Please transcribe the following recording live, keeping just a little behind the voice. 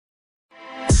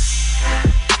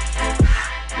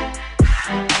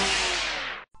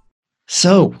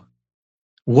So,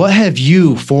 what have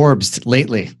you Forbes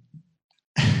lately?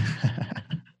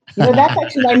 That's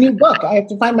actually my new book. I have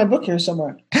to find my book here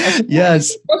somewhere.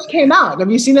 Yes. It just came out. Have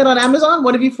you seen it on Amazon?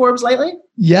 What have you Forbes lately?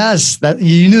 Yes. That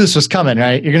you knew this was coming,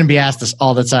 right? You're going to be asked this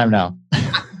all the time now.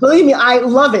 Believe me, I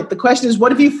love it. The question is,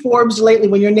 what have you Forbes lately?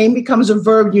 When your name becomes a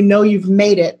verb, you know you've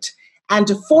made it. And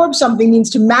to Forbes something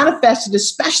means to manifest it,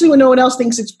 especially when no one else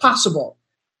thinks it's possible.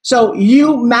 So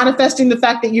you manifesting the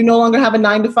fact that you no longer have a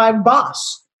 9-to-5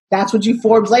 boss. That's what you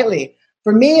Forbes lately.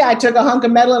 For me, I took a hunk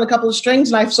of metal and a couple of strings,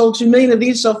 and I've sold 2 million of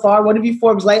these so far. What have you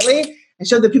Forbes lately? I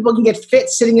showed that people can get fit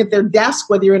sitting at their desk,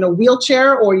 whether you're in a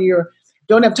wheelchair or you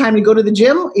don't have time to go to the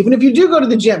gym. Even if you do go to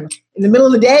the gym, in the middle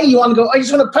of the day, you want to go, I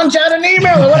just want to punch out an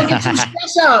email. I want to get some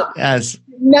stress out. Yes.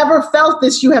 You've never felt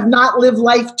this. You have not lived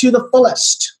life to the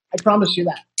fullest. I promise you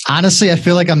that. Honestly, I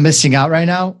feel like I'm missing out right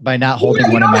now by not holding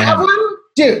one in my hand.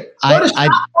 Dude, go to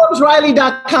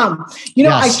ShopForbesRiley.com.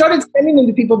 Yes. I started sending them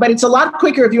to people, but it's a lot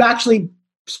quicker if you actually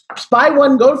buy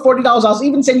one, go to $40. I'll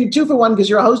even send you 2 for 1 because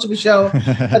you're a host of a show.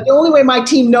 But the only way my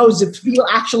team knows if you'll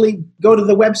actually go to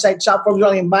the website, Shop Forbes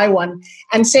Riley, and buy one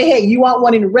and say, hey, you want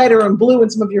one in red or in blue and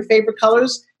some of your favorite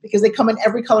colors, because they come in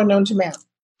every color known to man.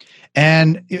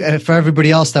 And for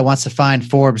everybody else that wants to find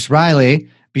Forbes Riley,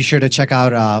 be sure to check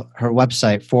out her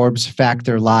website,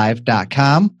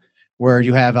 ForbesFactorLive.com, where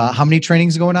you have how many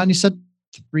trainings going on? You said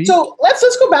 3? So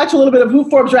let's go back to a little bit of who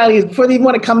Forbes Riley is before they even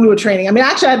want to come to a training. I mean,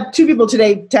 actually, I had 2 people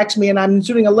today text me, and I'm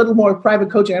doing a little more private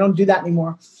coaching. I don't do that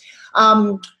anymore.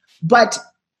 But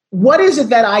what is it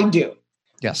that I do?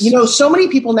 Yes. So many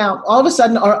people now all of a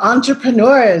sudden are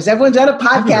entrepreneurs. Everyone's got a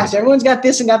podcast. Everyone's got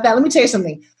this and got that. Let me tell you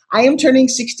something. I am turning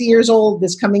 60 years old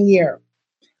this coming year,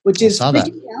 which is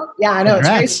yeah, I know. It's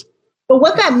crazy. But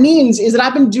what that means is that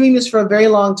I've been doing this for a very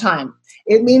long time.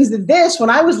 It means that this,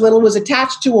 when I was little, was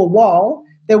attached to a wall.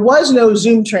 There was no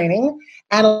Zoom training.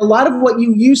 And a lot of what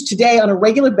you use today on a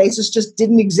regular basis just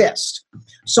didn't exist.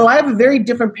 So I have a very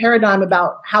different paradigm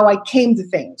about how I came to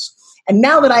things. And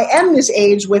now that I am this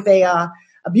age with a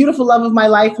beautiful love of my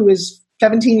life who is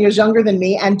 17 years younger than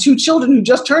me and 2 children who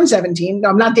just turned 17. No,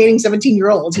 I'm not dating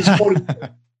 17-year-olds. He's 40.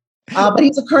 But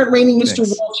he's a current reigning Mr.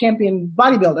 World Champion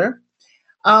bodybuilder.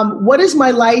 What has my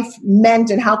life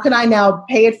meant, and how can I now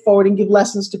pay it forward and give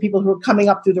lessons to people who are coming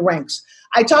up through the ranks?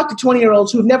 I talk to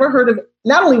 20-year-olds who have never heard of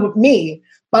not only with me,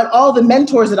 but all the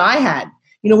mentors that I had.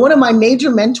 One of my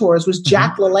major mentors was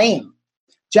Jack LaLanne.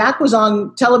 Jack was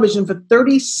on television for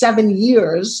 37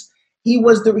 years.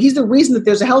 He's the reason that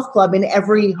there's a health club in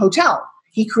every hotel.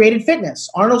 He created fitness.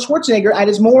 Arnold Schwarzenegger at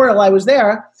his memorial, I was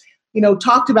there,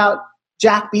 talked about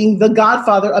Jack being the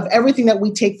godfather of everything that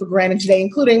we take for granted today,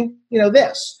 including,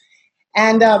 this.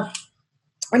 And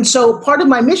so part of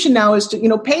my mission now is to,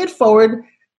 pay it forward.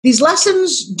 These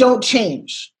lessons don't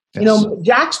change. Yes.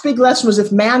 Jack's big lesson was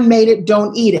if man made it,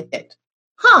 don't eat it.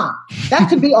 That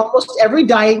could be almost every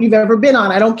diet you've ever been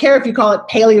on. I don't care if you call it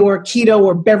paleo or keto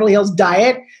or Beverly Hills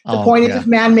diet. The point is if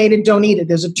man made it, don't eat it.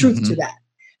 There's a truth to that.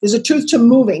 There's a truth to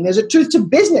moving. There's a truth to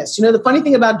business. The funny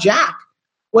thing about Jack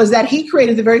was that he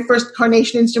created the very first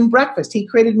Carnation Instant Breakfast. He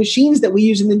created machines that we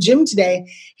use in the gym today.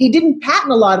 He didn't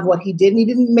patent a lot of what he did, and he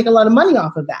didn't make a lot of money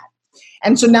off of that.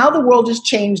 And so now the world has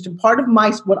changed, and part of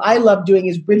what I love doing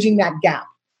is bridging that gap.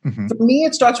 Mm-hmm. For me,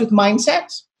 it starts with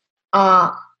mindset.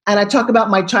 And I talk about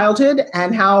my childhood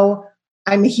and how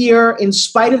I'm here in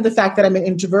spite of the fact that I'm an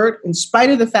introvert, in spite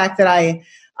of the fact that I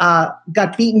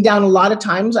got beaten down a lot of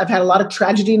times. I've had a lot of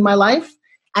tragedy in my life,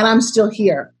 and I'm still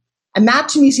here. And that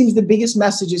to me seems the biggest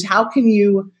message is how can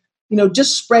you,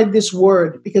 just spread this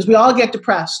word? Because we all get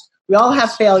depressed. We all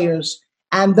have failures.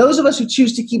 And those of us who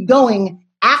choose to keep going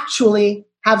actually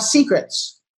have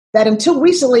secrets that until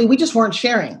recently we just weren't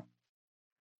sharing.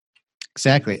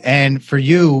 Exactly. And for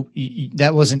you,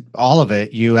 that wasn't all of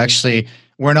it. You actually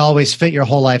weren't always fit your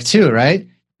whole life too, right?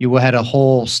 You had a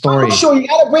whole story. Oh, sure. You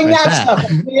got to bring that stuff.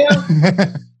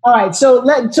 Yeah. All right.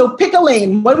 So pick a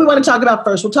lane. What do we want to talk about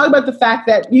first? We'll talk about the fact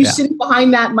that you sitting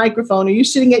behind that microphone, or you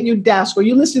sitting at your desk, or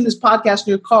you listening to this podcast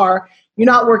in your car, you're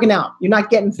not working out. You're not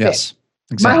getting fit. Yes,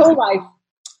 exactly. My whole life,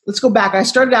 let's go back. I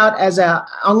started out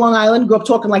on Long Island, grew up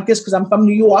talking like this because I'm from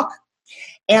New York.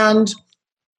 And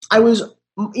I was,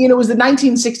 it was the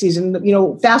 1960s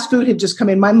and, fast food had just come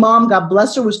in. My mom, God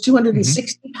bless her, was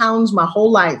 260 pounds my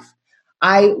whole life.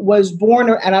 I was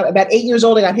born at about 8 years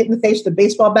old. I got hit in the face with a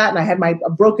baseball bat, and I had a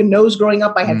broken nose growing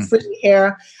up. I had frizzy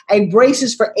hair. I had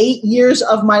braces for 8 years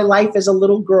of my life as a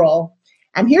little girl.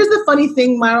 And here's the funny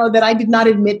thing, Myra, that I did not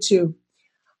admit to.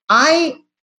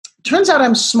 Turns out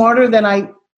I'm smarter than I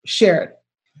shared.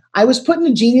 I was put in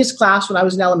a genius class when I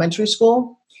was in elementary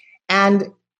school,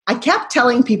 and I kept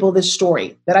telling people this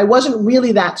story, that I wasn't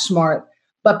really that smart,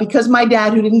 But because my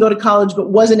dad, who didn't go to college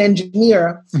but was an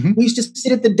engineer, we used to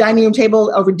sit at the dining room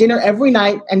table over dinner every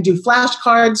night and do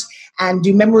flashcards and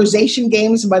do memorization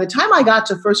games. And by the time I got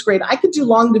to first grade, I could do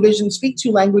long division, speak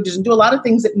 2 languages, and do a lot of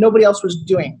things that nobody else was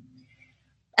doing.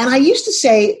 And I used to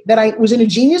say that I was in a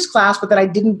genius class, but that I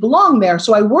didn't belong there.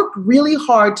 So I worked really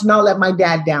hard to not let my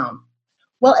dad down.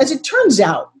 Well, as it turns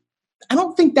out, I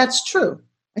don't think that's true.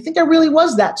 I think I really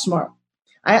was that smart.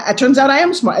 It turns out I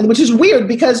am smart, which is weird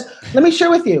because let me share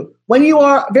with you, when you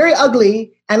are very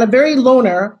ugly and a very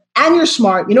loner and you're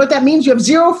smart, you know what that means? You have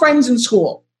 0 friends in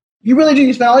school. You really do.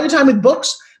 You spend all your time with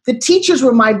books. The teachers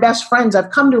were my best friends. I've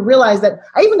come to realize that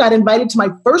I even got invited to my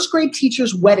first grade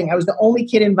teacher's wedding. I was the only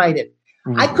kid invited.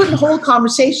 I couldn't hold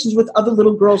conversations with other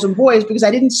little girls and boys because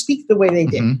I didn't speak the way they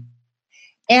did.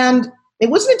 And it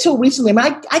wasn't until recently,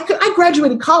 I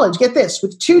graduated college, get this,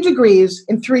 with 2 degrees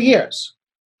in 3 years.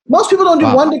 Most people don't do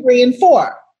 1 degree in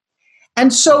 4.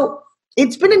 And so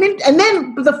it's been and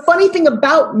then the funny thing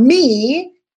about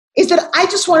me is that I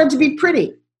just wanted to be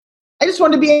pretty. I just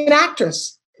wanted to be an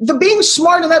actress. The being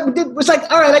smart and that was like,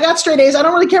 all right, I got straight A's. I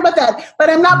don't really care about that, but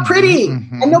I'm not pretty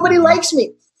and nobody likes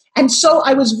me. And so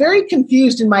I was very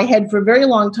confused in my head for a very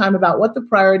long time about what the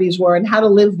priorities were and how to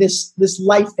live this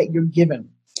life that you're given.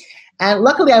 And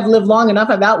luckily I've lived long enough.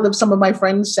 I've outlived some of my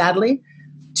friends, sadly,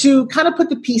 to kind of put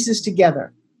the pieces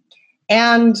together.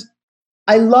 And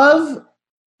I love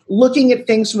looking at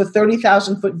things from a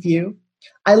 30,000-foot view.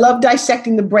 I love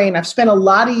dissecting the brain. I've spent a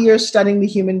lot of years studying the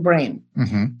human brain,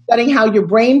 studying how your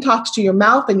brain talks to your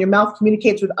mouth and your mouth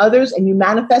communicates with others, and you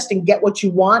manifest and get what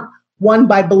you want, one,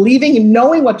 by believing and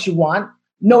knowing what you want,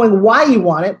 knowing why you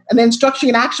want it, and then structuring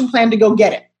an action plan to go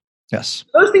get it. Yes.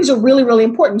 Those things are really, really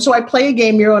important. So I play a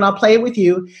game, Miro, and I'll play it with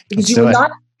you because you were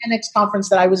not at the NX conference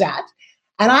that I was at.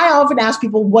 And I often ask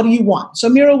people, what do you want? So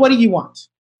Miro, what do you want?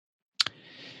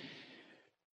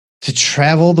 To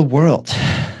travel the world.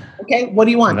 Okay, what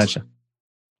do you want?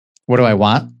 What do I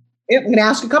want? I'm going to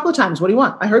ask a couple of times. What do you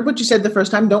want? I heard what you said the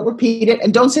first time. Don't repeat it.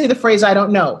 And don't say the phrase, I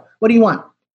don't know. What do you want?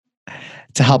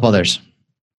 To help others.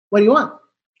 What do you want?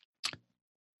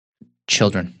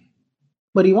 Children.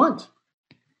 What do you want?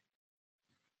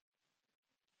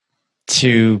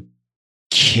 To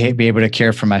be able to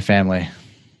care for my family.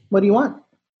 What do you want?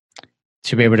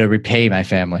 To be able to repay my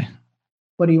family.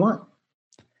 What do you want?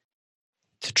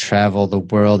 To travel the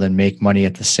world and make money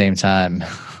at the same time.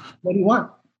 What do you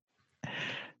want?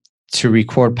 To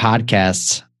record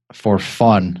podcasts for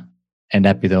fun and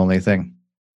that be the only thing.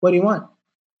 What do you want?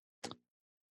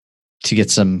 To get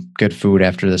some good food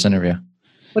after this interview.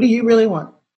 What do you really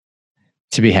want?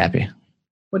 To be happy.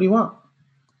 What do you want?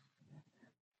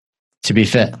 To be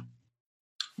fit.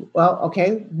 Well,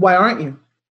 okay. Why aren't you?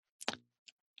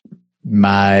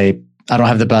 I don't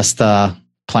have the best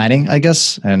planning, I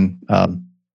guess, and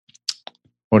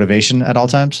motivation at all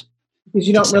times. Because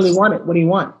you don't really want it. What do you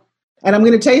want? And I'm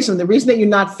going to tell you something. The reason that you're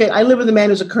not fit, I live with a man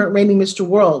who's a current reigning Mr.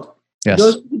 World. Yes. He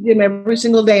goes to the gym every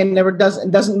single day and never does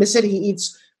and doesn't miss it.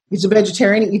 He's a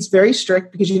vegetarian. He eats very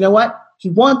strict because you know what? He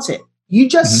wants it. You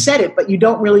just said it, but you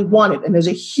don't really want it. And there's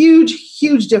a huge,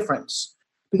 huge difference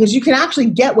because you can actually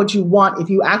get what you want if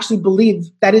you actually believe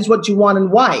that is what you want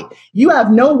and why. You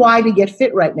have no why to get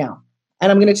fit right now.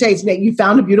 And I'm going to tell you, you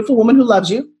found a beautiful woman who loves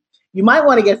you. You might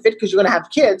want to get fit because you're going to have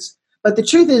kids. But the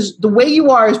truth is, the way you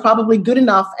are is probably good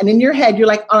enough. And in your head, you're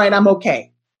like, all right, I'm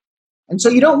okay. And so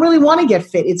you don't really want to get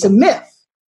fit. It's a myth.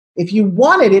 If you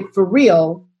wanted it for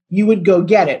real, you would go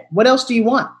get it. What else do you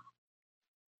want?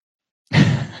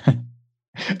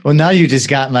 Well, now you just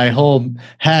got my whole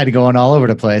head going all over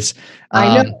the place.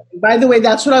 I know. By the way,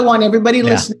 that's what I want everybody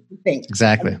listening to think.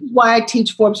 Exactly. This is why I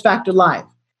teach Forbes Factor Live.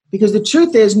 Because the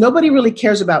truth is, nobody really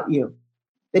cares about you.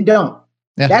 They don't.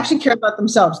 Yeah. They actually care about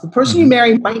themselves. The person you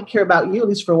marry might care about you, at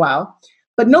least for a while.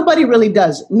 But nobody really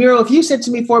does. Miro, if you said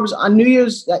to me, Forbes, on New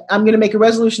Year's, I'm going to make a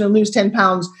resolution and lose 10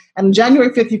 pounds. And on January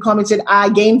 5th, you called me and said, I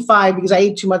gained 5 because I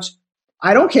ate too much.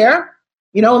 I don't care.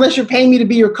 Unless you're paying me to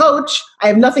be your coach, I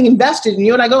have nothing invested in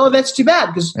you. And I go, oh, that's too bad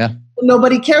because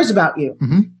nobody cares about you.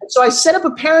 So I set up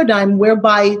a paradigm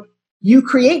whereby you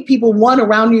create people, one,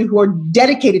 around you who are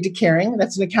dedicated to caring.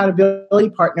 That's an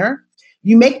accountability partner.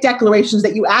 You make declarations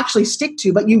that you actually stick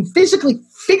to, but you physically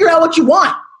figure out what you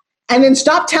want. And then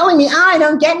stop telling me, I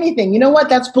don't get anything. You know what?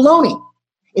 That's baloney.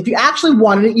 If you actually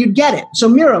wanted it, you'd get it. So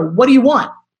Miro, what do you want?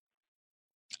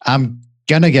 I'm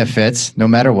going to get fit no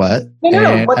matter what.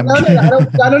 No.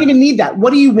 I don't even need that.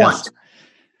 What do you want?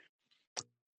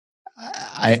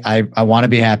 I want to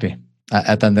be happy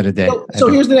at the end of the day. So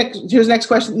here's the next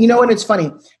question. And it's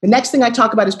funny. The next thing I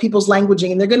talk about is people's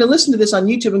languaging. And they're going to listen to this on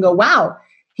YouTube and go, wow,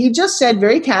 He just said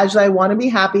very casually, I want to be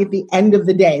happy at the end of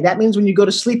the day. That means when you go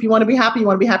to sleep, you want to be happy. You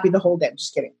want to be happy the whole day. I'm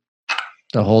just kidding.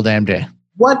 The whole damn day.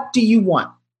 What do you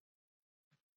want?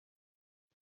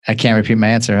 I can't repeat my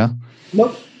answer, huh?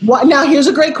 Nope. Now, here's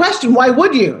a great question. Why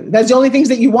would you? That's the only things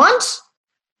that you want?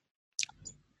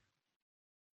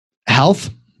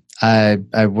 Health.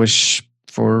 I wish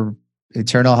for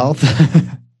eternal health.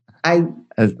 Okay.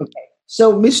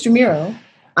 So, Mr. Miro,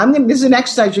 this is an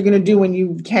exercise you're going to do when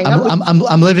you hang out.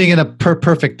 I'm living in a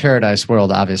perfect paradise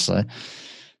world, obviously.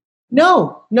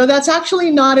 No, that's actually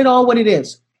not at all what it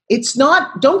is. It's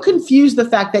not, don't confuse the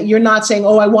fact that you're not saying,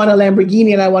 oh, I want a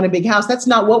Lamborghini and I want a big house. That's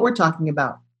not what we're talking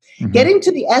about. Mm-hmm. Getting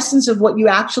to the essence of what you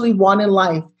actually want in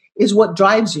life is what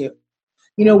drives you.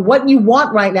 You know, what you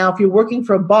want right now, if you're working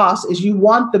for a boss, is you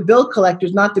want the bill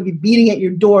collectors not to be beating at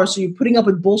your door, so you're putting up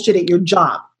with bullshit at your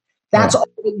job. That's all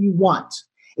that you want.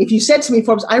 If you said to me,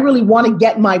 Forbes, I really want to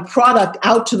get my product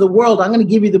out to the world, I'm going to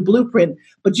give you the blueprint,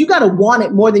 but you got to want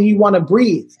it more than you want to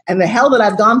breathe. And the hell that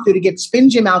I've gone through to get Spin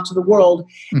Gym out to the world,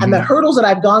 and the hurdles that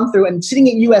I've gone through and sitting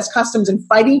at US Customs and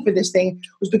fighting for this thing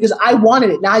was because I wanted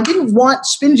it. Now, I didn't want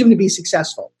Spin Gym to be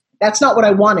successful. That's not what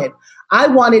I wanted. I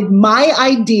wanted my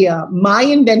idea, my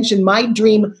invention, my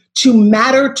dream to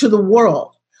matter to the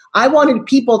world. I wanted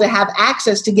people to have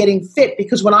access to getting fit,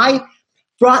 because when I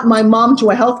brought my mom to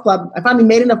a health club, I finally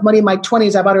made enough money in my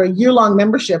 20s. I bought her a year-long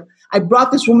membership. I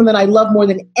brought this woman that I love more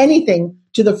than anything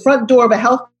to the front door of a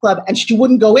health club, and she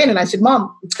wouldn't go in. And I said,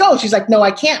 Mom, let's go. She's like, no, I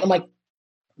can't. I'm like,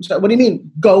 what do you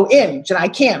mean, go in? She said, I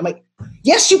can't. I'm like,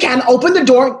 yes, you can. Open the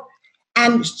door.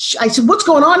 And I said, what's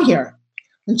going on here?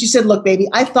 And she said, look, baby,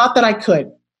 I thought that I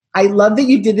could. I love that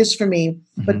you did this for me,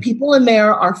 but people in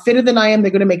there are fitter than I am.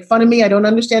 They're going to make fun of me. I don't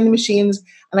understand the machines,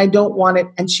 and I don't want it.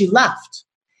 And she left.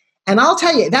 And I'll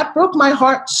tell you, that broke my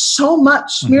heart so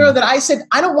much, Miro, that I said,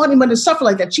 I don't want anyone to suffer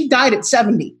like that. She died at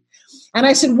 70. And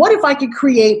I said, what if I could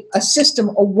create a system,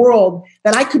 a world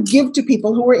that I could give to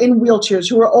people who are in wheelchairs,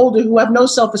 who are older, who have no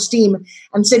self-esteem,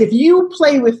 and said, if you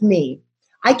play with me,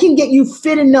 I can get you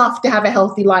fit enough to have a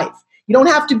healthy life. You don't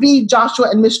have to be Joshua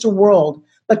and Mr. World,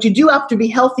 but you do have to be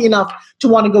healthy enough to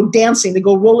want to go dancing, to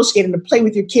go roller skating, to play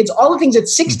with your kids, all the things at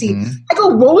 60. I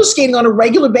go roller skating on a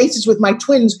regular basis with my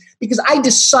twins because I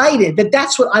decided that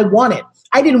that's what I wanted.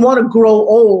 I didn't want to grow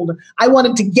old. I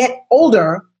wanted to get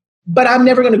older, but I'm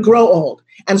never going to grow old.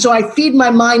 And so I feed my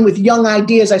mind with young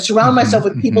ideas. I surround myself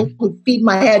with people who feed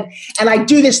my head, and I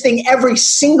do this thing every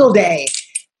single day.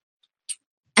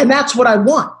 And that's what I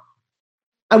want.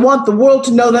 I want the world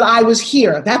to know that I was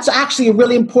here. That's actually a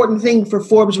really important thing for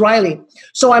Forbes Riley.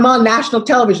 So I'm on national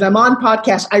television. I'm on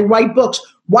podcasts. I write books.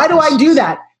 Why do I do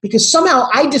that? Because somehow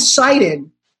I decided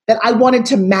that I wanted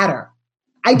to matter.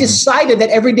 I decided that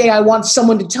every day I want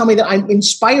someone to tell me that I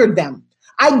inspired them.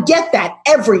 I get that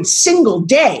every single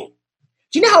day.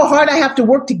 Do you know how hard I have to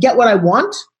work to get what I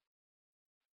want?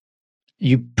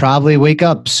 You probably wake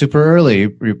up super early.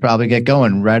 You probably get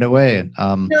going right away.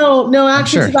 No,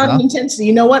 actually, it's about intensity.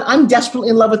 You know what? I'm desperately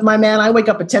in love with my man. I wake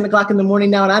up at 10 o'clock in the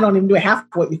morning now, and I don't even do half of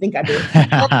what you think I do.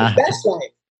 That's the best life.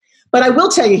 But I will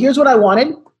tell you, here's what I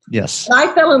wanted. Yes. And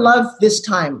I fell in love this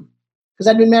time because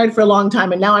I've been married for a long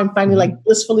time, and now I'm finally like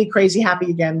blissfully crazy happy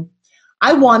again.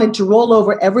 I wanted to roll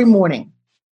over every morning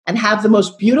and have the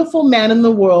most beautiful man in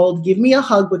the world give me a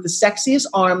hug with the sexiest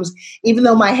arms, even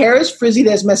though my hair is frizzy,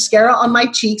 there's mascara on my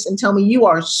cheeks, and tell me, you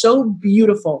are so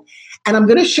beautiful. And I'm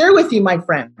going to share with you, my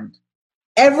friend,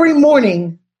 every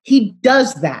morning he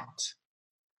does that.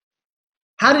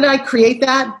 How did I create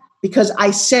that? Because I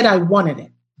said I wanted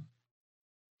it.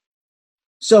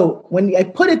 So when I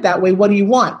put it that way, what do you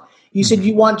want? You said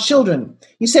you want children.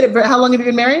 You said it. How long have you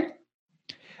been married?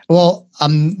 Well,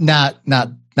 I'm not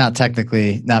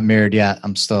technically not married yet.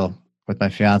 I'm still with my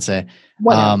fiance.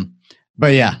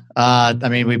 But yeah, I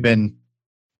mean, we've been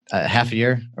half a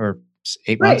year or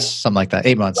 8 months, something like that.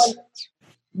 8 months.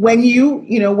 When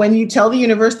you tell the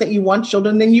universe that you want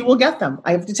children, then you will get them.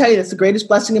 I have to tell you, that's the greatest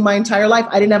blessing in my entire life.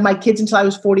 I didn't have my kids until I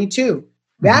was 42.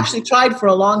 We actually tried for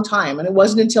a long time. And it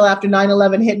wasn't until after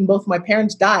 9/11 hit and both my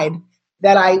parents died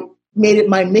that I made it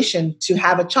my mission to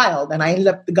have a child. And I ended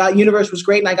up, the universe was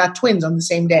great, and I got twins on the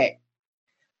same day.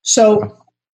 So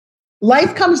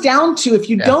life comes down to, if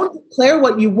you don't declare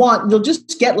what you want, you'll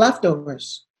just get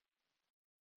leftovers.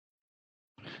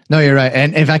 No, you're right.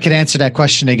 And if I could answer that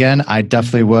question again, I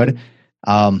definitely would.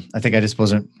 I think I just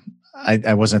wasn't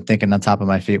thinking on top of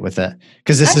my feet with it.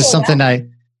 Because this is something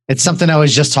it's something I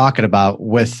was just talking about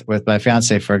with my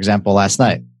fiance, for example, last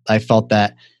night. I felt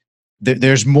that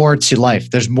there's more to life.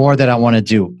 There's more that I want to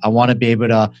do. I want to be able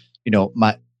to,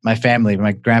 my family,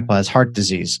 my grandpa has heart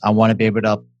disease. I want to be able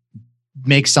to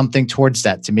make something towards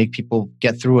that to make people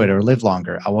get through it or live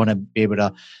longer. I want to be able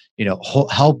to,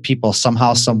 help people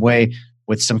somehow, some way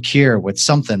with some cure, with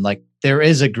something. Like there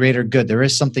is a greater good. There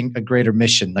is a greater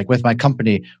mission. Like with my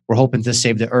company, we're hoping to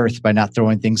save the earth by not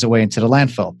throwing things away into the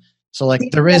landfill. So like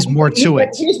there is more to it.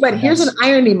 Here's an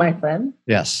irony, my friend.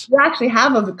 Yes. You actually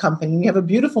have a company, you have a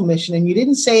beautiful mission, and you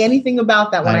didn't say anything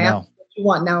about that when I asked what you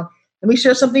want. Now, let me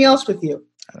share something else with you.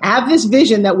 I have this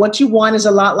vision that what you want is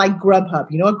a lot like Grubhub.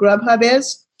 You know what Grubhub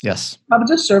is? Yes. Grubhub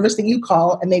is a service that you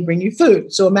call and they bring you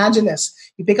food. So imagine this.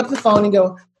 You pick up the phone and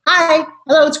go, "Hi,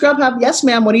 hello, it's Grubhub. Yes,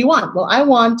 ma'am. What do you want?" "Well, I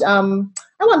want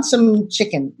some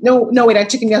chicken." No, wait, I had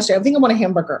chicken yesterday. I think I want a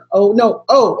hamburger. "Oh, no.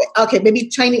 Oh, okay, maybe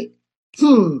Chinese.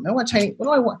 I want Chinese. What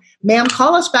do I want?" "Ma'am,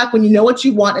 call us back when you know what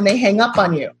you want," and they hang up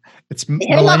on you. It's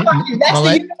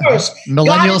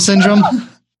millennial syndrome.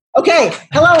 "Okay,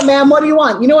 hello, ma'am. What do you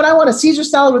want?" "You know what? I want a Caesar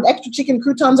salad with extra chicken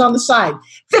croutons on the side."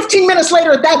 15 minutes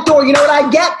later at that door, you know what I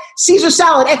get? Caesar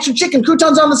salad, extra chicken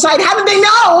croutons on the side. How did they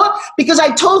know? Because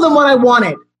I told them what I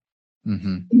wanted.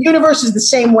 Mm-hmm. The universe is the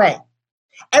same way.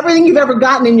 Everything you've ever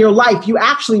gotten in your life, you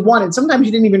actually wanted. Sometimes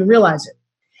you didn't even realize it.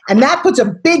 And that puts a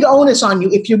big onus on you.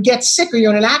 If you get sick or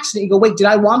you're in an accident, you go, "Wait, did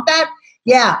I want that?"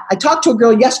 "Yeah, I talked to a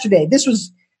girl yesterday. This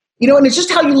was," and it's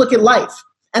just how you look at life.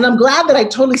 And I'm glad that I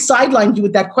totally sidelined you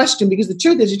with that question, because the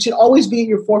truth is it should always be at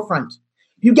your forefront.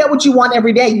 You get what you want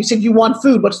every day. You said you want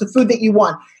food. What's the food that you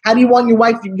want? How do you want your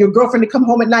wife, your girlfriend to come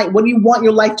home at night? What do you want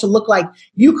your life to look like?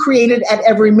 You create it at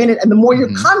every minute. And the more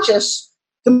you're conscious,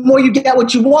 the more you get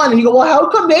what you want. And you go, "Well, how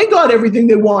come they got everything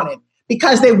they wanted?"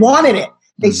 Because they wanted it.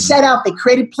 They set out, they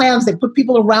created plans, they put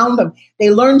people around them, they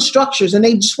learned structures, and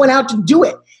they just went out to do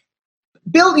it.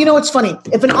 Bill, it's funny.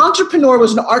 If an entrepreneur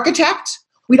was an architect,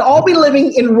 we'd all be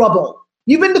living in rubble.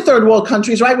 You've been to third world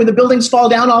countries, right, where the buildings fall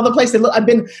down all the place. I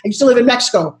used to live in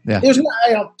Mexico. Yeah.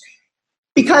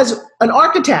 Because an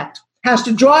architect has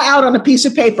to draw out on a piece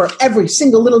of paper every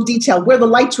single little detail, where the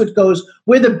light switch goes,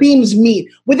 where the beams meet.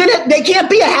 Within it, they can't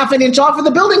be a half an inch off or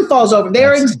the building falls over.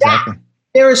 They're exact. Exactly.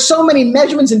 There are so many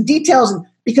measurements and details,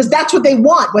 because that's what they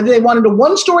want. Whether they wanted a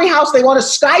one-story house, they want a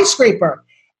skyscraper.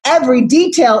 Every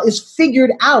detail is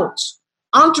figured out.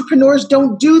 Entrepreneurs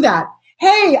don't do that.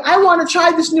 "Hey, I want to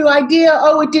try this new idea.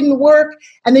 Oh, it didn't work."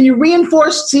 And then you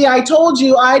reinforce, "See, I told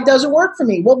you, it doesn't work for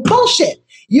me." Well, bullshit.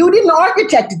 You didn't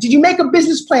architect it. Did you make a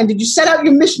business plan? Did you set out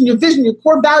your mission, your vision, your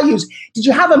core values? Did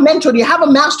you have a mentor? Do you have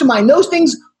a mastermind? Those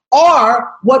things are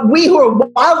what we who are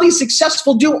wildly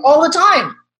successful do all the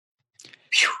time.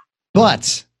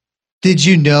 But did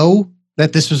you know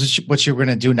that this was what you were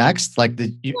going to do next? Like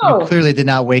you clearly did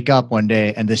not wake up one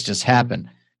day and this just happened.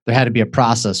 There had to be a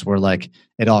process where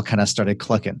it all kind of started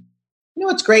clicking.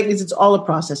 What's great is it's all a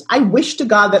process. I wish to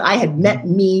God that I had met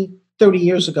me 30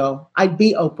 years ago. I'd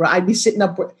be Oprah. I'd be sitting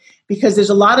up, because there's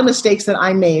a lot of mistakes that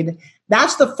I made.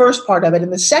 That's the first part of it.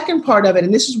 And the second part of it,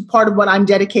 and this is part of what I'm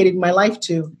dedicating my life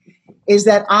to, is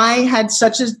that I had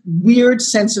such a weird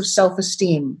sense of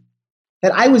self-esteem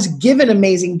that I was given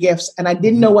amazing gifts and I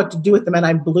didn't know what to do with them, and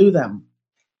I blew them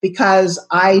because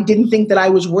I didn't think that I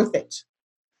was worth it.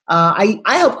 I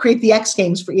helped create the X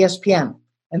Games for ESPN.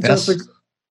 And yes. So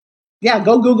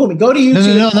go Google me. Go to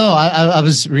YouTube. No. I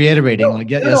was reiterating. I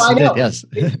know. Yes.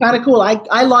 It's kind of cool.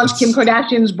 I launched Kim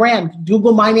Kardashian's brand.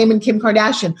 Google my name and Kim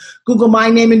Kardashian. Google my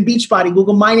name and Beachbody.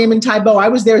 Google my name and Tybo. I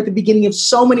was there at the beginning of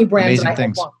so many brands amazing that I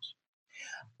things. had launched.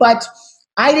 But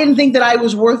I didn't think that I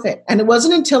was worth it. And it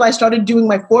wasn't until I started doing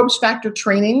my Forbes Factor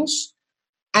trainings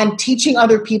and teaching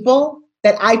other people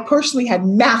that I personally had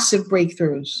massive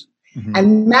breakthroughs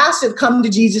and massive come to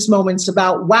Jesus moments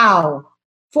about, wow,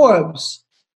 Forbes,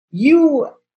 you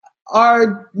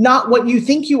are not what you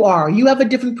think you are. You have a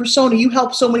different persona. You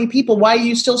help so many people. Why are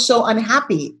you still so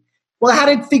unhappy? Well, I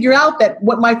had to figure out that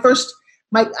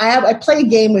I play a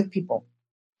game with people,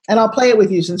 and I'll play it with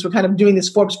you since we're kind of doing this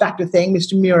Forbes Factor thing,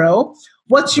 Mr. Muro.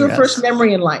 What's your first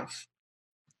memory in life?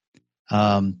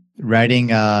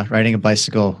 Riding a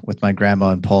bicycle with my grandma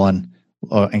in Poland,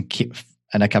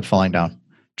 and I kept falling down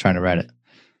trying to ride it.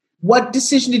 What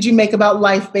decision did you make about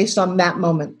life based on that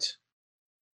moment?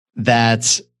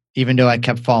 That even though I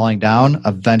kept falling down,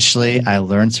 eventually I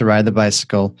learned to ride the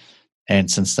bicycle,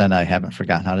 and since then I haven't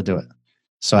forgotten how to do it.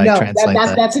 So I translate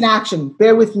that. That's an action.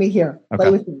 Bear with me here. Okay.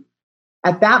 Play with me.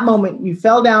 At that moment, you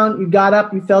fell down, you got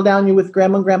up, you fell down, you're with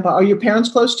grandma and grandpa. Are your parents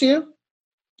close to you?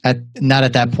 Not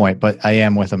at that point, but I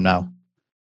am with them now.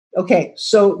 Okay,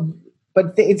 so, I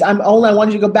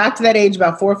wanted you to go back to that age,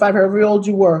 about 4 or 5, however old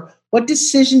you were. What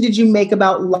decision did you make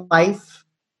about life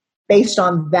based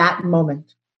on that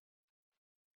moment?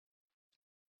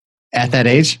 At that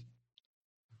age?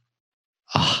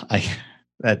 I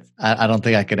don't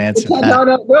think I could answer that.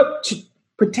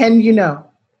 No. Pretend you know.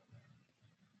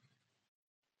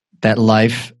 That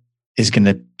life is going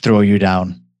to throw you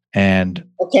down. And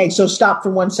okay, so stop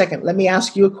for 1 second. Let me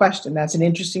ask you a question. That's an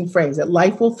interesting phrase, that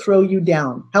life will throw you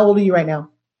down. How old are you right now?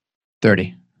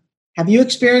 30. Have you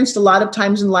experienced a lot of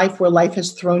times in life where life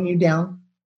has thrown you down?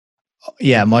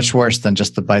 Yeah, much worse than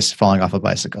just the falling off a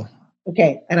bicycle.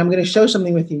 Okay, and I'm going to show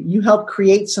something with you. You help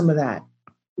create some of that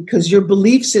because your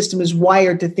belief system is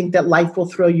wired to think that life will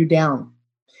throw you down.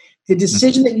 The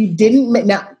decision that you didn't make,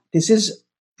 now this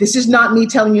is not me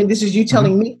telling you, this is you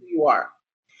telling me who you are.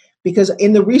 Because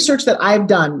in the research that I've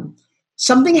done,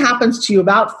 something happens to you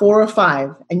about 4 or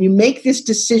 5, and you make this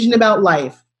decision about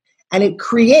life, and it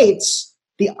creates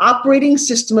the operating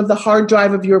system of the hard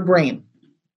drive of your brain.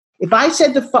 If I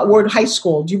said the word high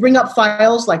school, do you bring up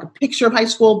files like a picture of high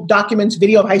school, documents,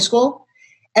 video of high school?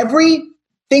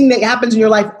 Everything that happens in your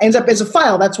life ends up as a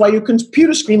file. That's why your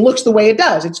computer screen looks the way it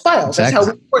does. It's files. Exactly. That's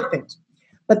how we record things.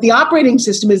 But the operating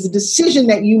system is the decision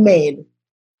that you made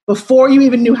before you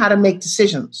even knew how to make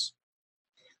decisions.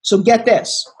 So get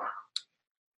this.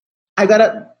 I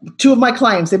got 2 of my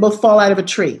clients. They both fall out of a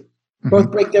tree.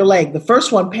 Both break their leg. The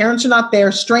first one, parents are not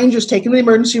there. Strangers take him to the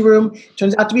emergency room.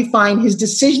 Turns out to be fine. His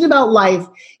decision about life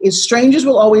is strangers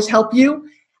will always help you.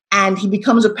 And he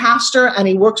becomes a pastor and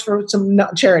he works for some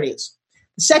charities.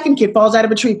 The second kid falls out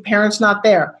of a tree. Parents not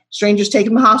there. Strangers take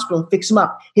him to the hospital, fix him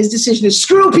up. His decision is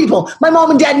screw people. My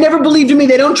mom and dad never believed in me.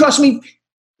 They don't trust me.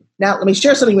 Now, let me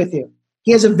share something with you.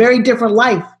 He has a very different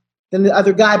life than the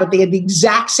other guy, but they had the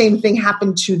exact same thing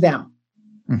happen to them.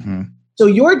 So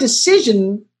your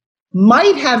decision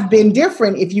might have been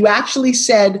different if you actually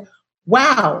said,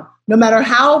 wow, no matter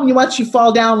how much you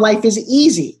fall down, life is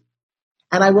easy.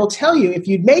 And I will tell you, if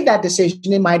you'd made that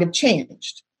decision, it might have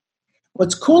changed.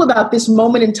 What's cool about this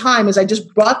moment in time is I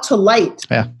just brought to light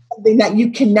something that you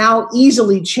can now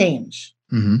easily change.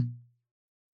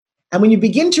 And when you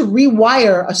begin to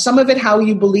rewire some of it how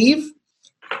you believe,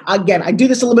 again, I do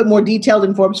this a little bit more detailed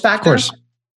in Forbes Factor. Of course.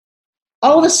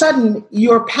 All of a sudden,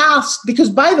 your past, because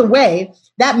by the way,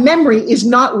 that memory is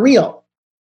not real.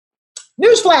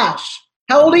 Newsflash.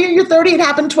 How old are you? You're 30. It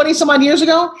happened 20 some odd years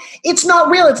ago. It's not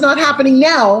real. It's not happening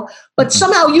now. But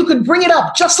somehow you could bring it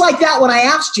up just like that when I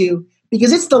asked you,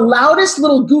 because it's the loudest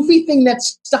little goofy thing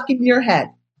that's stuck in your head.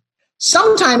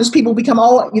 Sometimes people become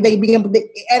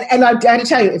and I got to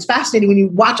tell you, it's fascinating when you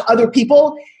watch other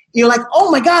people. You're like,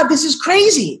 oh my God, this is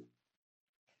crazy.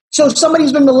 So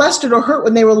somebody's been molested or hurt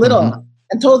when they were little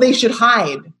and told they should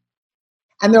hide.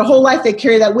 And their whole life they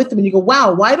carry that with them. And you go,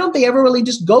 wow, why don't they ever really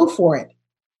just go for it?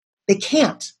 They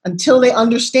can't until they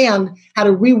understand how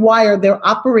to rewire their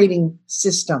operating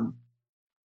system.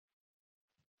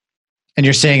 And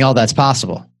you're saying all that's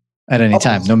possible at any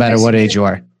time, no matter what age you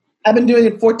are. I've been doing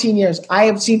it 14 years. I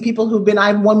have seen people I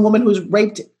have one woman who's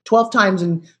raped 12 times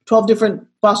in 12 different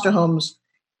foster homes.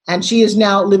 And she is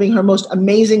now living her most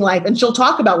amazing life. And she'll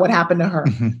talk about what happened to her.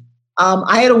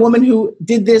 I had a woman who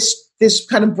did this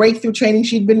kind of breakthrough training.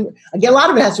 Again, a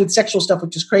lot of it has to do with sexual stuff,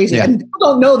 which is crazy. And people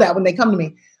don't know that when they come to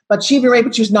me. But she'd been raped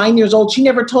when she was 9 years old. She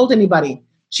never told anybody.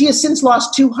 She has since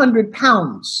lost 200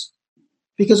 pounds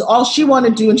because all she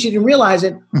wanted to do, and she didn't realize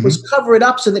it, was cover it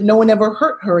up so that no one ever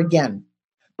hurt her again.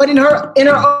 But in her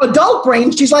adult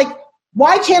brain, she's like,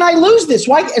 why can't I lose this?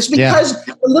 Why? It's because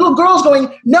the little girl's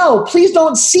going, no, please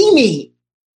don't see me.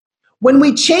 When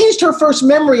we changed her first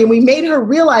memory and we made her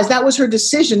realize that was her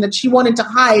decision, that she wanted to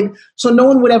hide so no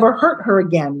one would ever hurt her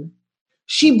again,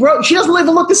 she doesn't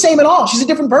even look the same at all. She's a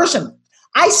different person.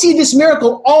 I see this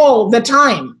miracle all the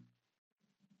time.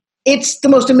 It's the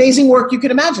most amazing work you could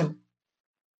imagine.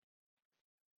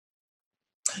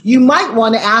 You might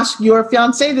want to ask your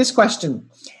fiancée this question.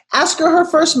 Ask her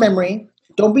first memory.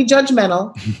 Don't be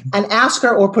judgmental, and ask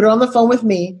her, or put her on the phone with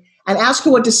me, and ask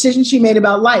her what decision she made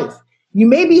about life. You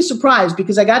may be surprised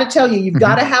because I got to tell you, you've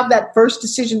got to have that first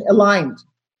decision aligned.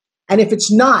 And if it's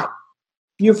not,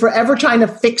 you're forever trying to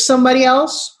fix somebody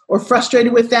else or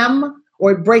frustrated with them,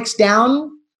 or it breaks down.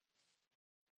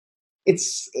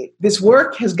 This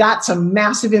work has got some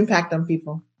massive impact on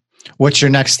people. What's your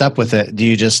next step with it? Do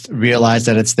you just realize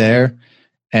that it's there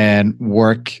and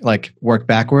work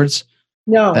backwards?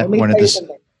 No, let me tell you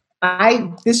something.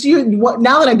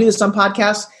 Now that I do this on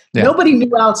podcasts, nobody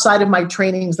knew outside of my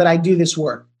trainings that I do this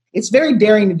work. It's very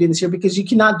daring to do this here because you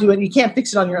cannot do it. You can't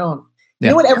fix it on your own. You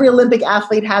know what every Olympic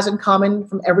athlete has in common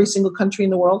from every single country in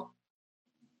the world?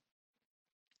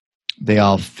 They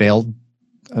all failed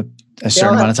a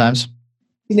certain amount of times.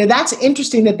 That's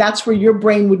interesting that's where your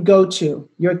brain would go to.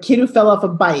 You're a kid who fell off a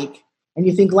bike and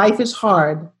you think life is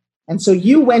hard And so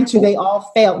you went to, they all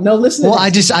failed. No, listen. Well, I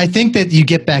think that you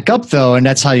get back up though. And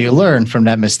that's how you learn from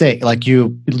that mistake. Like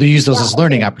you use those as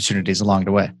learning opportunities along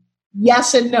the way.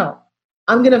 Yes and no.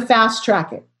 I'm going to fast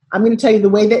track it. I'm going to tell you the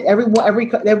way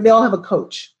that they all have a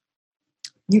coach.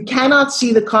 You cannot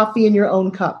see the coffee in your own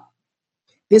cup.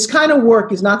 This kind of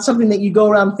work is not something that you go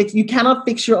around and fix. You cannot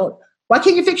fix your own. Why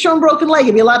can't you fix your own broken leg?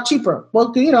 It'd be a lot cheaper.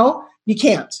 Well, you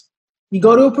can't. You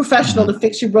go to a professional to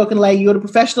fix your broken leg. You go to a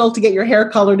professional to get your hair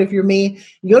colored if you're me.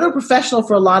 You go to a professional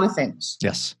for a lot of things.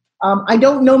 Yes. I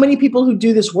don't know many people who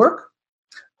do this work.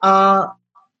 What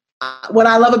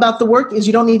I love about the work is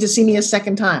you don't need to see me a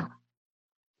second time.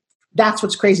 That's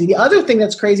what's crazy. The other thing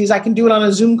that's crazy is I can do it on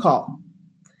a Zoom call.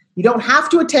 You don't have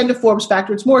to attend a Forbes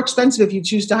Factor. It's more expensive if you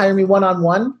choose to hire me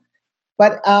one-on-one.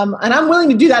 But and I'm willing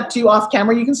to do that too off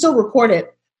camera. You can still record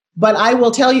it. But I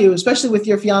will tell you, especially with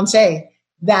your fiance,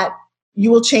 that you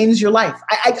will change your life.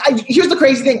 Here's the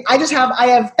crazy thing. I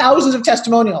have thousands of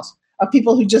testimonials of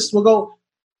people who just will go,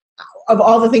 of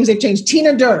all the things they've changed.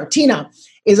 Tina Durr. Tina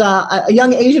is a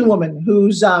young Asian woman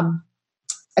who's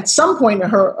at some point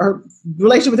her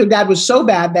relationship with her dad was so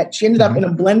bad that she ended up in a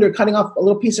blender cutting off a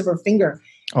little piece of her finger.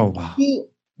 Oh, wow. She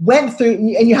went through,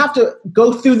 and you have to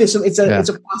go through this. It's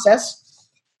a process.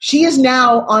 She is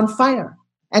now on fire.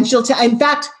 And in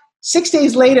fact, 6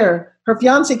 days later, her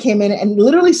fiance came in and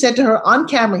literally said to her on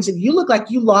camera, he said, "You look like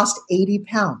you lost 80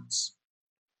 pounds.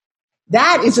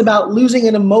 That is about losing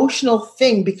an emotional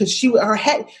thing because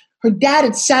her dad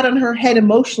had sat on her head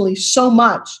emotionally so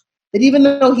much that even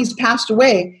though he's passed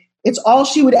away, it's all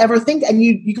she would ever think. And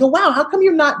you go, wow, how come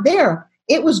you're not there?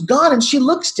 It was gone and she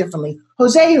looks differently.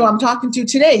 Jose, who I'm talking to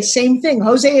today, same thing.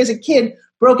 Jose as a kid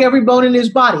broke every bone in his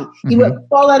body. He would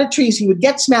fall out of trees. He would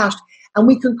get smashed. And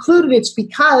we concluded it's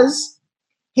because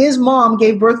his mom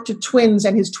gave birth to twins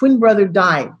and his twin brother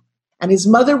died. And his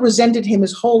mother resented him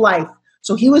his whole life.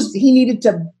 So he needed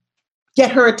to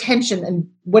get her attention and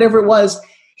whatever it was.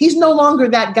 He's no longer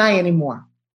that guy anymore.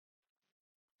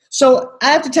 So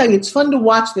I have to tell you, it's fun to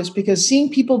watch this because seeing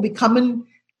people becoming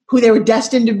who they were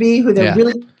destined to be, who they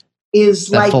really is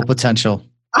that like full potential.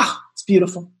 It's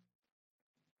beautiful.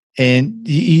 And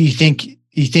you think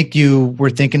you were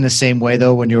thinking the same way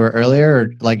though when you were earlier,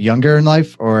 or like younger in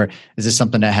life, or is this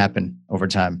something that happened over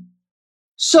time?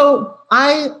 So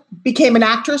I became an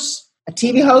actress, a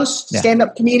TV host,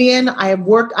 stand-up comedian. I have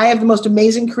the most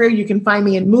amazing career. You can find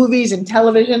me in movies and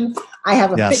television. I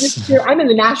have a fitness career. I'm in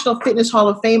the National Fitness Hall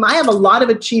of Fame. I have a lot of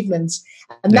achievements.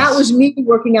 And that was me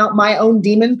working out my own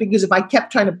demon, because if I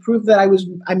kept trying to prove that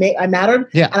I mattered,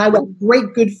 and I went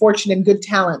great good fortune and good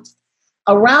talent.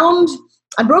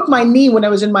 I broke my knee when I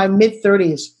was in my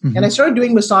mid-30s, and I started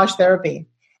doing massage therapy.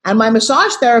 And my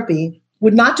massage therapy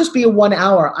would not just be a 1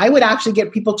 hour. I would actually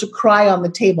get people to cry on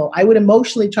the table. I would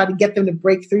emotionally try to get them to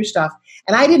break through stuff.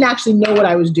 And I didn't actually know what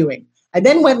I was doing. I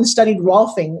then went and studied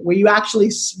Rolfing, where you actually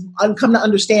come to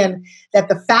understand that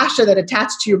the fascia that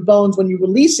attaches to your bones, when you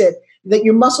release it, that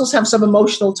your muscles have some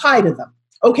emotional tie to them.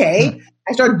 Okay,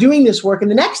 I started doing this work.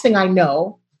 And the next thing I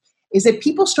know is that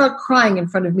people start crying in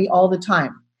front of me all the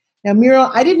time. Now, Muriel,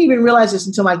 I didn't even realize this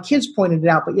until my kids pointed it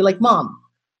out, but you're like, Mom,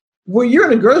 where you're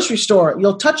in a grocery store,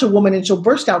 you'll touch a woman and she'll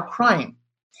burst out crying.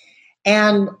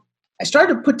 And I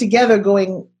started to put together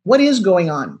going, what is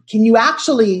going on? Can you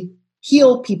actually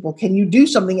heal people? Can you do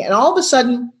something? And all of a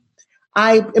sudden,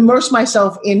 I immersed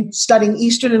myself in studying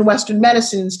Eastern and Western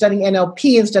medicine, studying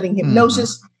NLP and studying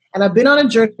hypnosis. And I've been on a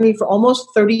journey for almost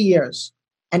 30 years.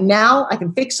 And now I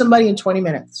can fix somebody in 20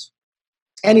 minutes.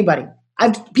 Anybody.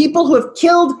 I've people who have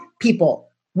killed people.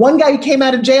 One guy who came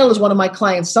out of jail is one of my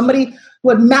clients. Somebody who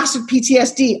had massive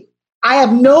PTSD. I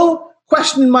have no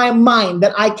question in my mind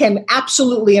that I can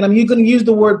absolutely, and I'm going to use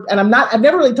the word, and I've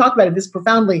never really talked about it this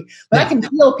profoundly, but I can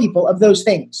heal people of those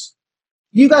things.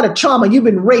 You got a trauma, you've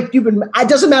been raped, it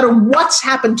doesn't matter what's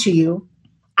happened to you,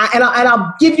 and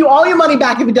I'll give you all your money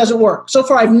back if it doesn't work. So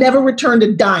far, I've never returned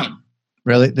a dime.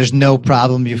 Really? There's no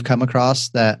problem you've come across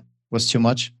that was too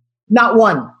much? Not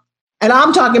one. And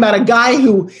I'm talking about a guy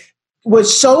who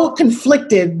was so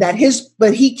conflicted that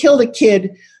he killed a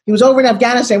kid. He was over in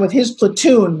Afghanistan with his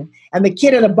platoon, and the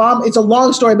kid had a bomb. It's a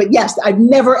long story, but yes, I've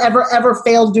never, ever, ever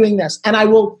failed doing this. And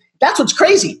that's what's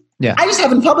crazy. Yeah. I just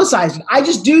haven't publicized it. I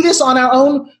just do this on our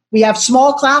own. We have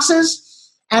small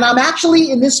classes, and I'm actually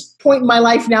in this point in my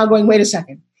life now going, wait a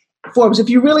second, Forbes, if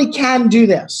you really can do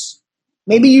this,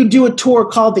 maybe you do a tour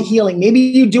called The Healing. Maybe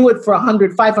you do it for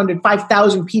 100, 500,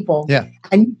 5,000 people,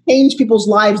 and you change people's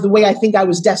lives the way I think I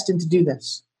was destined to do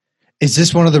this. Is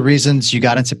this one of the reasons you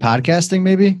got into podcasting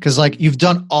maybe? Because like you've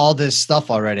done all this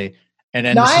stuff already. And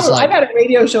then I've had a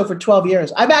radio show for 12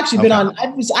 years. I've actually been on,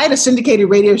 I had a syndicated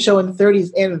radio show in the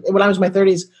 30s, and when I was in my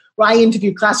 30s, where I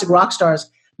interview classic rock stars.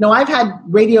 No, I've had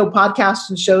radio podcasts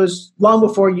and shows long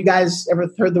before you guys ever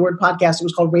heard the word podcast. It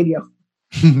was called radio.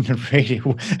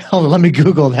 Radio. Oh, let me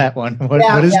Google that one.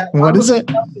 What is it?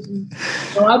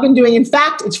 So I've been doing, in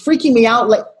fact, it's freaking me out.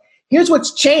 Like, here's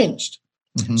what's changed.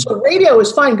 Mm-hmm. So radio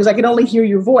is fine because I can only hear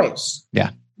your voice.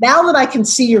 Yeah. Now that I can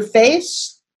see your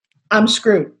face, I'm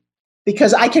screwed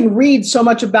because I can read so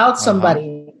much about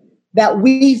somebody that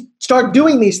we start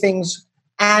doing these things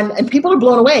and people are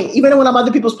blown away. Even when I'm on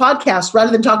other people's podcasts,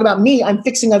 rather than talk about me, I'm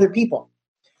fixing other people.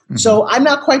 Mm-hmm. So I'm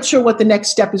not quite sure what the next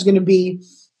step is going to be.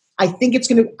 I think it's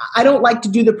going to, I don't like to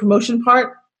do the promotion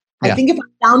part. Yeah. I think if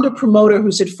I found a promoter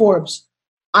who said, Forbes,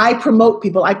 I promote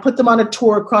people, I put them on a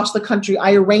tour across the country,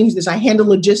 I arrange this, I handle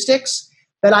logistics,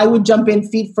 that I would jump in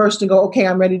feet first and go, okay,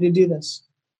 I'm ready to do this.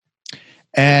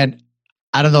 And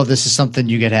I don't know if this is something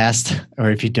you get asked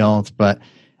or if you don't, but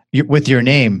with your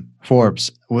name,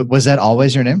 Forbes, was that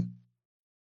always your name?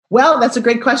 Well, that's a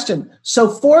great question. So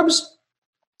Forbes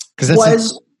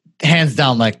was hands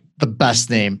down like the best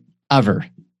name ever.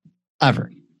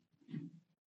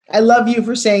 I love you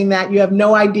for saying that. You have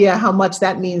no idea how much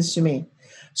that means to me.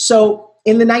 So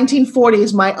in the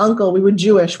 1940s, my uncle, we were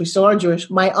Jewish, we still are Jewish,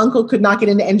 my uncle could not get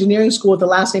into engineering school with the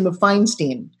last name of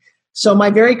Feinstein. So my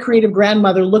very creative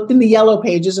grandmother looked in the yellow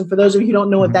pages, and for those of you who don't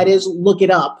know what that is, look it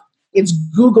up. It's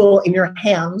Google in your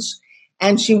hands.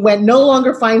 And she went, no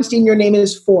longer Feinstein, your name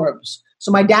is Forbes.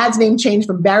 So my dad's name changed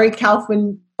from Barry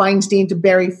Kaufman Feinstein to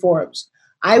Barry Forbes.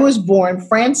 I was born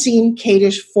Francine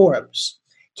Kadish Forbes.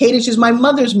 Kadish is my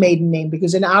mother's maiden name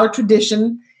because in our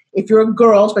tradition, if you're a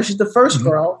girl, especially the first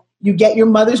girl, you get your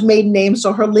mother's maiden name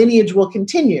so her lineage will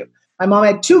continue. My mom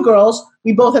had two girls.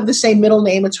 We both have the same middle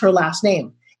name. It's her last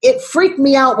name. It freaked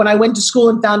me out when I went to school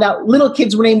and found out little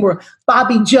kids' names were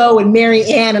Bobby Joe and Mary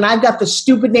Ann, and I've got the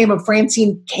stupid name of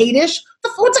Francine Kadish.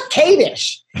 What's a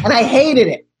Kadish? And I hated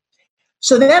it.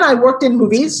 So then I worked in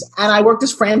movies, and I worked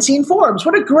as Francine Forbes.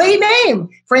 What a great name.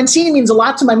 Francine means a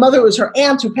lot to my mother. It was her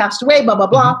aunt who passed away, blah, blah,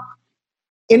 blah.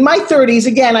 In my 30s,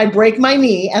 again, I break my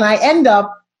knee, and I end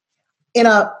up in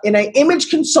an image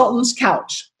consultant's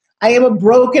couch. I am a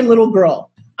broken little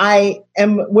girl. I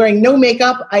am wearing no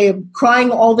makeup. I am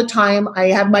crying all the time. I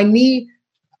have my knee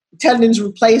tendons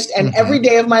replaced, and every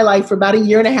day of my life for about a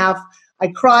year and a half, I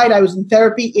cried. I was in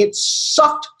therapy. It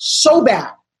sucked so bad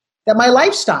that my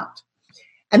life stopped.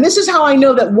 And this is how I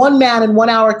know that one man in 1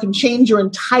 hour can change your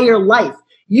entire life.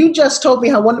 You just told me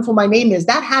how wonderful my name is.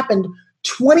 That happened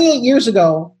 28 years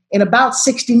ago in about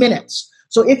 60 minutes.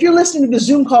 So if you're listening to the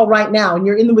Zoom call right now and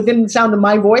you're within the sound of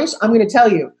my voice, I'm going to tell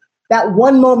you that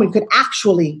one moment could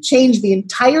actually change the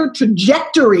entire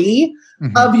trajectory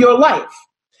of your life.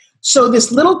 So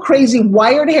this little crazy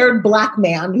wired-haired black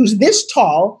man who's this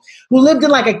tall, who lived in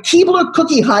like a Keebler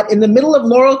cookie hut in the middle of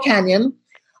Laurel Canyon,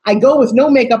 I go with no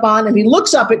makeup on, and he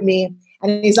looks up at me,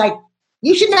 and he's like,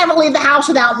 you should never leave the house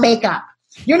without makeup.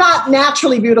 You're not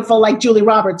naturally beautiful like Julie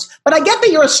Roberts, but I get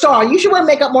that you're a star. You should wear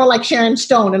makeup more like Sharon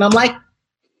Stone. And I'm like,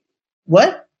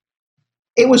 what?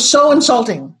 It was so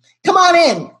insulting. Come on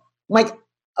in. I'm like,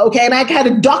 okay, and I had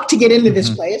to duck to get into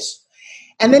this place.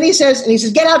 And then he says,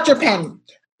 get out your pen.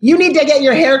 You need to get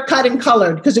your hair cut and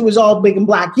colored because it was all big and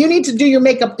black. You need to do your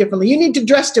makeup differently. You need to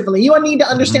dress differently. You need to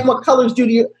understand what colors do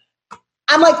to you.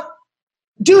 I'm like,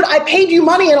 dude, I paid you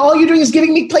money and all you're doing is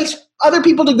giving me other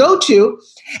people to go to.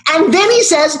 And then he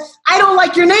says, I don't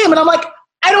like your name. And I'm like,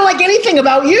 I don't like anything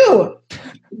about you. I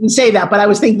didn't say that, but I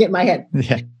was thinking it in my head.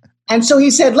 Yeah. And so he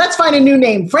said, let's find a new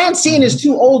name. Francine is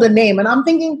too old a name. And I'm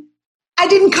thinking, I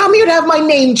didn't come here to have my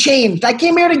name changed. I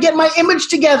came here to get my image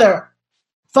together.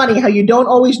 Funny how you don't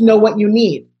always know what you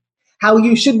need. How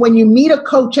you should, when you meet a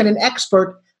coach and an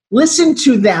expert, listen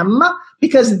to them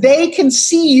because they can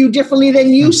see you differently than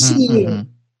you see you.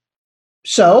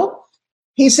 So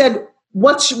he said,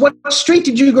 what street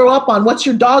did you grow up on? What's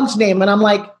your dog's name? And I'm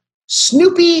like,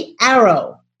 Snoopy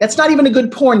Arrow. That's not even a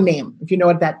good porn name, if you know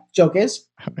what that joke is.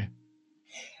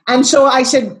 And so I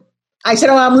said,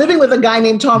 oh, I'm living with a guy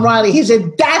named Tom Riley. He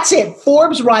said, that's it,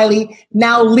 Forbes Riley,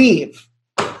 now leave.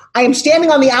 I am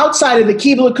standing on the outside of the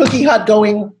Keebler Cookie Hut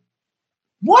going,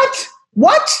 what?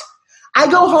 I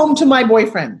go home to my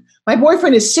boyfriend. My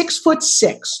boyfriend is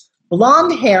 6'6",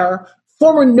 blonde hair,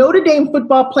 former Notre Dame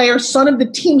football player, son of the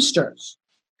Teamsters.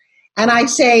 And I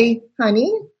say,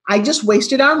 honey, I just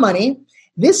wasted our money.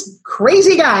 This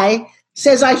crazy guy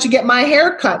says I should get my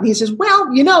hair cut. And he says, well,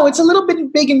 it's a little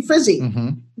bit big and frizzy.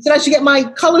 He said I should get my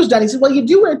colors done. He said, well, you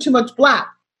do wear too much black.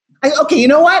 Okay, you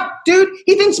know what, dude?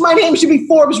 He thinks my name should be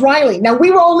Forbes Riley. Now,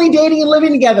 we were only dating and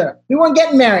living together. We weren't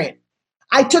getting married.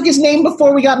 I took his name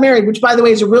before we got married, which, by the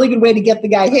way, is a really good way to get the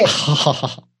guy hit.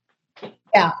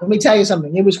 Yeah, let me tell you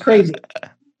something. It was crazy.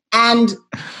 And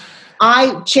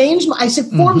I said,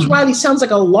 Forbes Riley sounds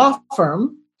like a law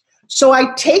firm. So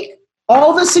I take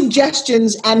all the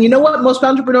suggestions, and you know what most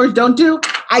entrepreneurs don't do?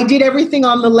 I did everything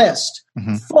on the list,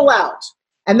 full out.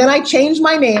 And then I changed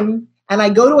my name, and I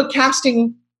go to a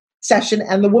casting session,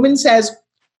 and the woman says,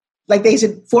 like they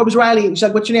said, Forbes Riley. She's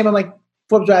like, what's your name? I'm like,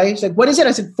 Forbes Riley. She's like, what is it?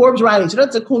 I said, Forbes Riley. She said,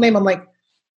 that's a cool name. I'm like,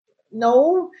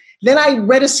 no. Then I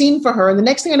read a scene for her, and the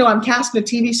next thing I know, I'm casting a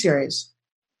TV series.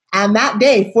 And that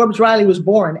day, Forbes Riley was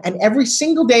born. And every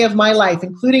single day of my life,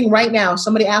 including right now,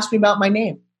 somebody asked me about my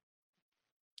name.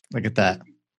 Look at that.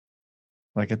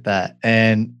 Look at that.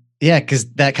 And yeah, because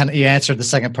that kind of, you answered the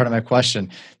second part of my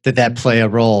question. Did that play a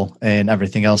role in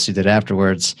everything else you did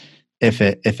afterwards if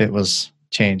it was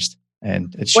changed?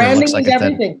 And it sure branding looks like is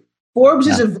everything. Did. Forbes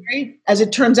is a very, as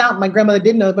it turns out, my grandmother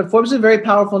didn't know, but Forbes is a very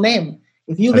powerful name.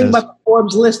 If you think about the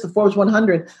Forbes list, the Forbes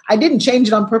 100, I didn't change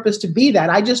it on purpose to be that.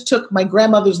 I just took my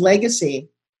grandmother's legacy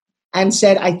and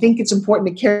said, I think it's important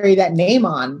to carry that name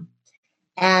on.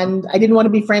 And I didn't want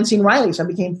to be Francine Riley, so I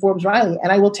became Forbes Riley.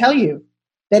 And I will tell you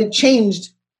that it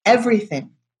changed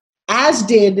everything, as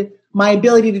did my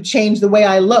ability to change the way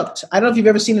I looked. I don't know if you've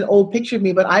ever seen an old picture of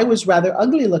me, but I was rather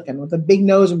ugly looking with a big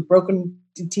nose and broken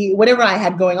teeth, whatever I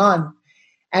had going on.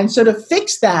 And so to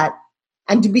fix that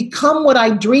and to become what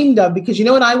I dreamed of, because you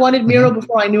know what I wanted, Miro,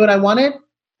 before I knew what I wanted?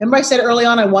 Remember I said early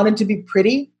on I wanted to be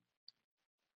pretty?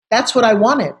 That's what I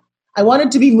wanted. I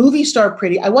wanted to be movie star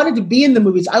pretty. I wanted to be in the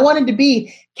movies. I wanted to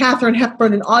be Katharine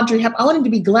Hepburn and Audrey Hepburn. I wanted to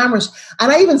be glamorous.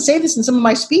 And I even say this in some of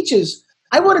my speeches.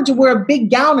 I wanted to wear a big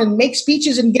gown and make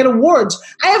speeches and get awards.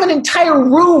 I have an entire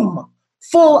room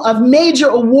full of major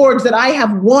awards that I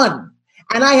have won.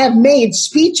 And I have made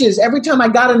speeches every time I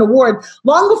got an award.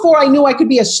 Long before I knew I could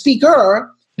be a speaker,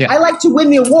 I like to win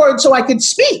the award so I could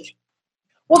speak.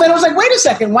 Well, then I was like, wait a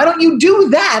second, why don't you do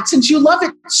that since you love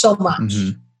it so much?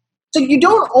 So you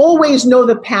don't always know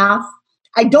the path.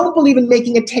 I don't believe in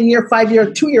making a 10-year, 5-year,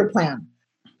 2-year plan.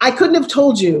 I couldn't have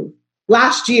told you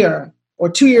last year or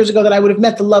 2 years ago that I would have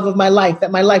met the love of my life,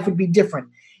 that my life would be different.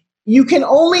 You can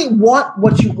only want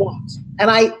what you want.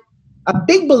 And I'm a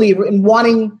big believer in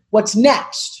wanting what's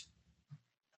next.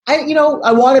 I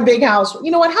want a big house.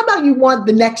 You know what? How about you want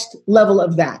the next level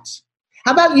of that?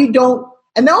 How about you don't,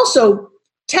 and also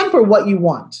temper what you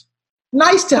want.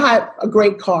 Nice to have a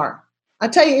great car. I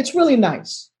tell you, it's really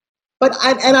nice. But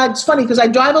it's funny because I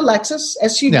drive a Lexus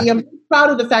SUV. Yeah. I'm proud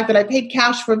of the fact that I paid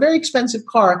cash for a very expensive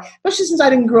car, especially since I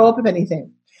didn't grow up with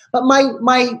anything. But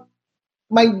my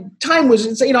time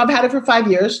was, I've had it for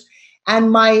 5 years,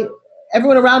 and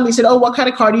everyone around me said, "Oh, what kind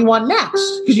of car do you want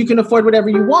next? Because you can afford whatever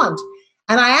you want."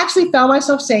 And I actually found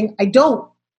myself saying, "I don't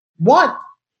want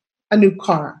a new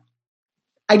car.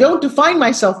 I don't define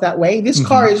myself that way. This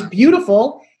car is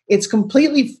beautiful. It's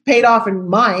completely paid off and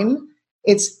mine.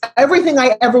 It's everything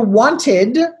I ever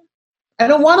wanted. I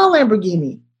don't want a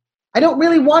Lamborghini. I don't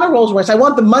really want a Rolls Royce. I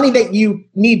want the money that you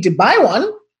need to buy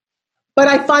one, but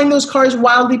I find those cars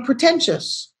wildly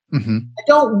pretentious. I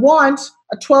don't want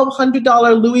a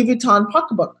 $1,200 Louis Vuitton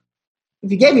pocketbook. If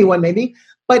you gave me one, maybe.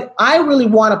 But I really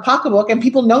want a pocketbook, and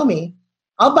people know me.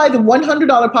 I'll buy the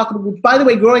 $100 pocketbook, which, by the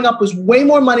way, growing up was way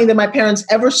more money than my parents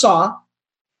ever saw.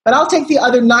 But I'll take the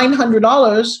other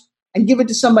 $900 and give it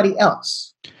to somebody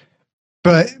else.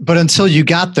 But until you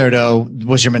got there, though,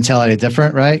 was your mentality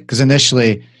different, right? Because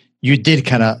initially you did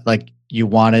kind of like you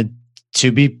wanted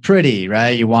to be pretty,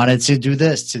 right? You wanted to do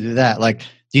this, to do that. Like,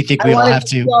 do you think we all have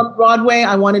to? On Broadway,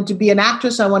 I wanted to be an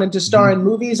actress. I wanted to star in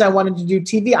movies. I wanted to do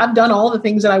TV. I've done all the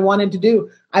things that I wanted to do.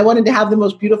 I wanted to have the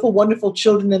most beautiful, wonderful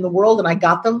children in the world, and I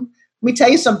got them. Let me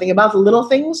tell you something about the little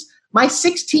things. My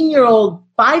 16-year-old,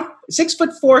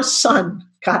 6'4" son,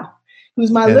 God,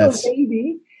 who's my little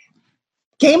baby,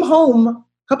 came home a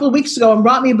couple of weeks ago and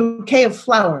brought me a bouquet of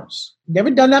flowers.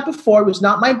 Never done that before. It was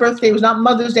not my birthday. It was not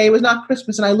Mother's Day. It was not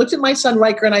Christmas. And I looked at my son,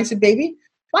 Riker, and I said, "Baby,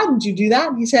 why did you do that?"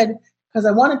 And he said, "Because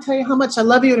I want to tell you how much I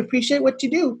love you and appreciate what you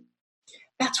do."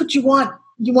 That's what you want.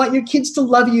 You want your kids to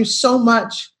love you so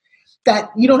much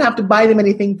that you don't have to buy them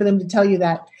anything for them to tell you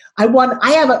that. I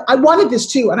wanted this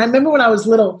too. And I remember when I was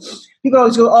little, people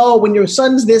always go, "Oh, when your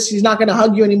son's this, he's not going to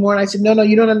hug you anymore." And I said, no,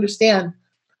 you don't understand.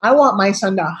 I want my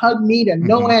son to hug me to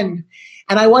no end.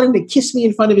 And I want him to kiss me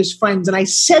in front of his friends. And I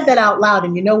said that out loud.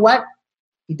 And you know what?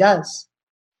 He does.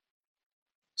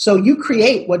 So you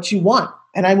create what you want.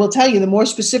 And I will tell you, the more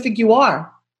specific you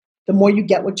are, the more you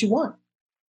get what you want.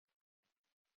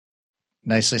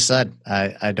 Nicely said.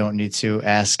 I don't need to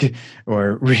ask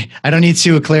I don't need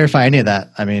to clarify any of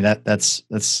that. I mean,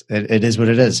 it is what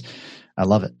it is. I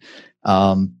love it.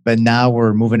 But now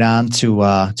we're moving on to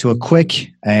a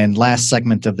quick and last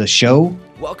segment of the show.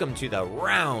 Welcome to the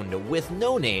round with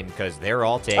no name, because they're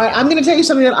all taken. I'm going to tell you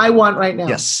something that I want right now.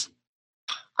 Yes.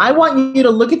 I want you to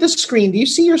look at the screen. Do you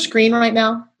see your screen right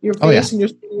now? Your face and your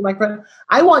screen, your microphone.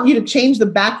 I want you to change the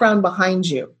background behind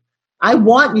you. I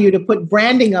want you to put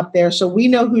branding up there so we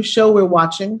know whose show we're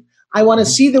watching. I want to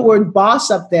see the word boss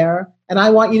up there, and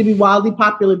I want you to be wildly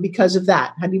popular because of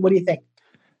that. What do you think?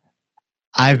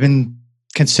 I've been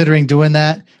considering doing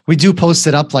that. We do post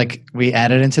it up, like we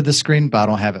add it into the screen, but I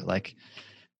don't have it like.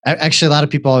 Actually, a lot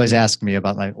of people always ask me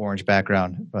about my orange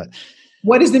background, but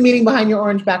what is the meaning behind your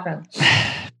orange background?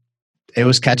 It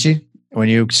was catchy. When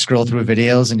you scroll through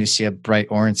videos and you see a bright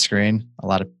orange screen,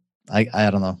 I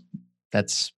don't know.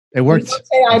 It worked. Don't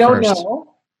say I don't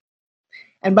know.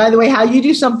 And by the way, how you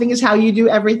do something is how you do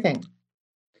everything.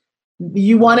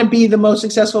 You want to be the most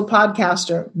successful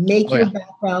podcaster, make your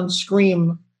background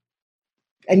scream.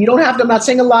 And you don't have to, I'm not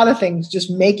saying a lot of things,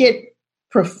 just make it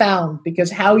profound, because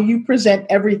how you present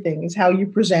everything is how you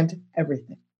present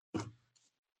everything.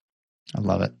 I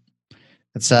love it.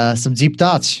 It's some deep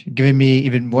thoughts. You're giving me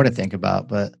even more to think about,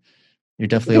 but you're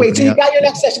definitely wait. So you got your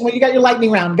next session. When you got your lightning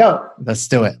round, go. Let's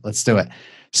do it.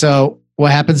 So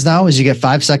what happens now is you get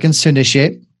 5 seconds to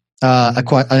initiate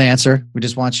an answer. We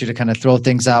just want you to kind of throw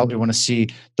things out. We want to see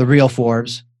the real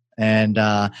Forbes, and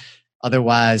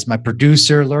otherwise, my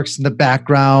producer lurks in the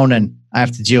background, and I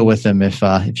have to deal with him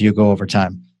if you go over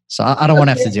time. So I don't want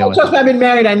to have to deal with it. I've been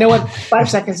married. I know what 5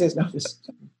 seconds is. No, just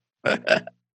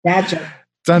bad joke.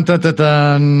 Dun, dun, dun,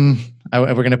 dun.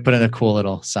 We're going to put in a cool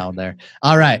little sound there.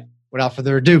 All right. Without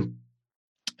further ado,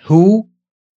 who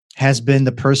has been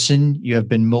the person you have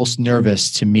been most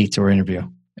nervous to meet or interview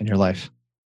in your life?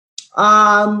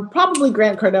 Probably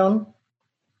Grant Cardone.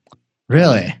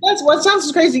 Really? That's what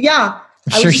sounds crazy. Yeah.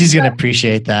 I'm sure he's going to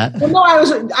appreciate that. Well, no,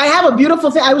 I have a beautiful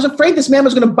thing. I was afraid this man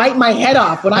was going to bite my head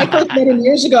off. When I first met him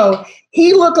years ago,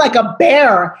 he looked like a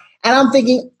bear. And I'm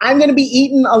thinking, I'm going to be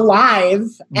eaten alive.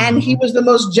 And he was the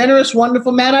most generous,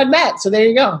 wonderful man I'd met. So there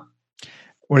you go.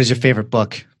 What is your favorite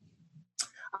book?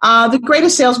 The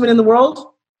Greatest Salesman in the World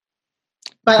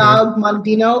by Og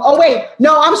Mandino. Oh, wait.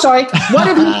 No, I'm sorry. What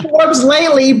Have You Forbes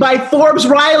Lately by Forbes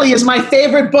Riley is my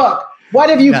favorite book. What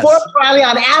Have You Forbes Riley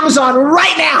on Amazon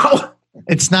right now?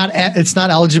 It's not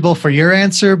eligible for your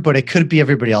answer, but it could be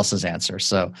everybody else's answer.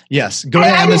 So yes, go to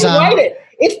Amazon. I didn't write it.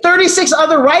 It's 36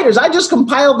 other writers. I just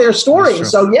compiled their stories.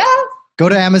 So yeah. Go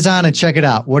to Amazon and check it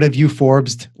out. What have you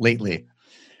Forbesed lately?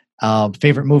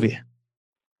 Favorite movie?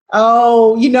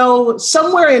 Oh,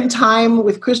 Somewhere in Time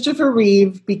with Christopher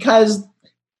Reeve, because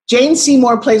Jane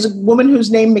Seymour plays a woman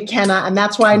who's named McKenna, and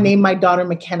that's why I named my daughter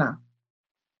McKenna.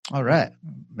 All right.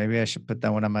 Maybe I should put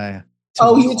that one on my...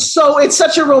 it's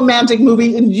such a romantic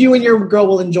movie, and you and your girl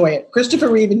will enjoy it. Christopher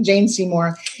Reeve and Jane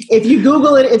Seymour. If you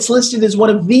Google it, it's listed as one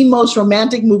of the most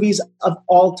romantic movies of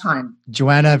all time.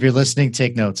 Joanna, if you're listening,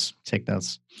 take notes. Take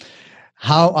notes.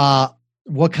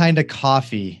 What kind of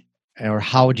coffee, or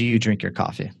how do you drink your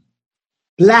coffee?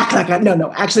 Black,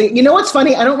 no. Actually, you know what's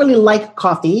funny? I don't really like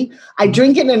coffee. I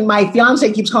drink it, and my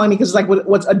fiance keeps calling me because it's like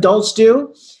what adults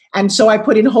do. And so I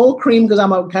put in whole cream because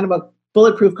I'm a kind of a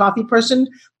bulletproof coffee person,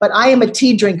 but I am a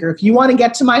tea drinker. If you want to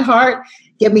get to my heart,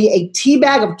 give me a tea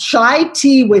bag of chai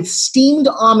tea with steamed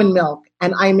almond milk,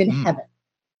 and I'm in heaven.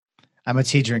 I'm a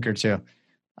tea drinker too.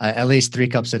 At least 3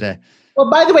 cups a day. Well,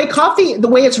 by the way, coffee, the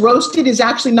way it's roasted, is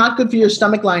actually not good for your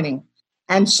stomach lining.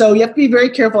 And so you have to be very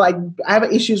careful. I have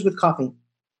issues with coffee.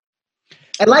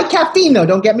 I like caffeine, though.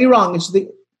 Don't get me wrong.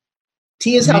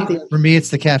 Tea is healthy. For me, it's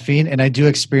the caffeine, and I do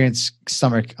experience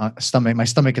stomach. My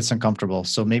stomach gets uncomfortable,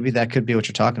 so maybe that could be what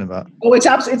you're talking about. Oh,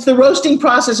 it's the roasting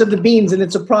process of the beans, and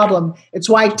it's a problem. It's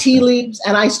why tea leaves,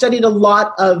 and I studied a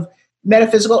lot of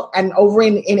metaphysical, and over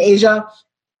in Asia,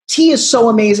 tea is so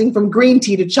amazing, from green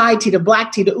tea to chai tea to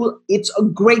black tea. It's a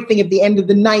great thing at the end of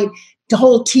the night, to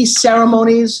hold tea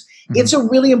ceremonies. Mm-hmm. It's a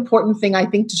really important thing, I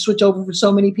think, to switch over for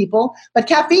so many people. But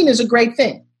caffeine is a great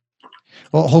thing.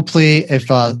 Well, hopefully, if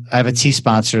I have a tea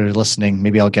sponsor listening,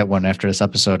 maybe I'll get one after this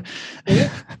episode.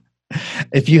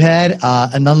 If you had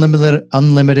an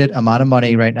unlimited amount of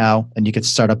money right now, and you could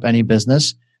start up any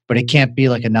business, but it can't be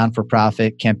like a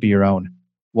non-for-profit, can't be your own,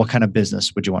 what kind of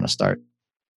business would you want to start?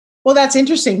 Well, that's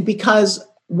interesting, because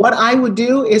what I would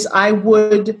do is I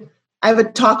have a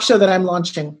talk show that I'm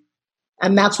launching,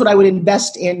 and that's what I would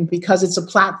invest in, because it's a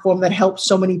platform that helps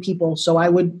so many people. So I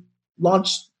would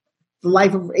launch we're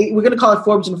going to call it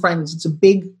Forbes and Friends. It's a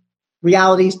big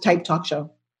reality type talk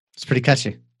show. It's pretty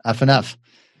catchy. F&F.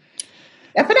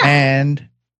 And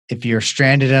if you're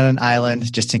stranded on an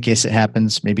island, just in case it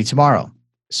happens, maybe tomorrow,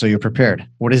 so you're prepared,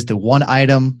 what is the one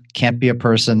item, can't be a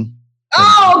person,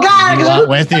 Oh, God. You want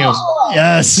with you.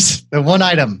 Yes. The one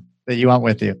item that you want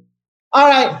with you. All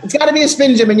right. It's got to be a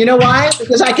spin gym. And you know why?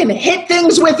 Because I can hit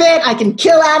things with it. I can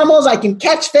kill animals. I can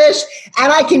catch fish.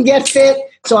 And I can get fit.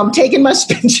 So I'm taking my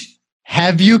spin gym.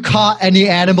 Have you caught any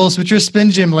animals with your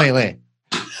spin gym lately?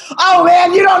 Oh,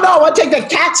 man. You don't know. I'll take the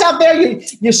cats out there.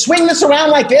 You swing this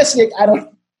around like this. I don't.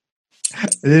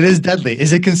 It is deadly.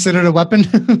 Is it considered a weapon?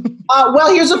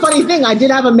 Well, here's a funny thing.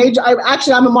 I'm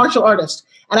a martial artist.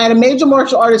 And I had a major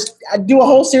martial artist do a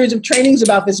whole series of trainings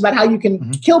about this, about how you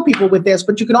can kill people with this.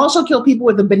 But you can also kill people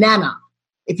with a banana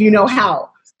if you know how.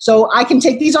 So I can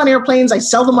take these on airplanes. I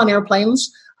sell them on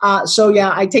airplanes.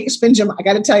 I take a spin gym. I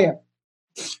got to tell you.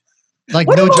 Like,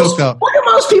 no joke, though. What do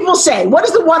most people say? What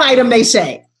is the one item they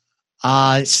say?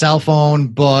 Cell phone,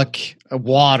 book,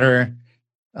 water.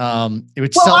 All of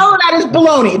that is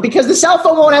baloney because the cell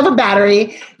phone won't have a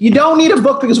battery. You don't need a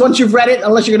book because once you've read it,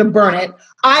 unless you're going to burn it.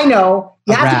 I know.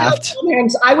 You have to go.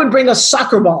 I would bring a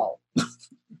soccer ball.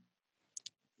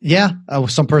 Yeah.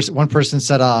 One person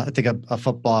said, I think a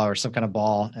football or some kind of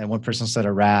ball, and one person said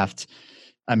a raft.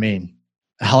 I mean,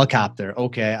 a helicopter.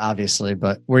 Okay, obviously,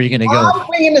 but where are you going to go? I'm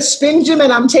bringing a spin gym,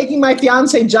 and I'm taking my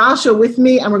fiance Joshua with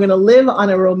me, and we're going to live on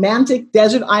a romantic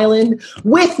desert island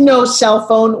with no cell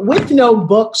phone, with no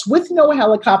books, with no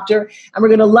helicopter, and we're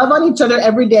going to love on each other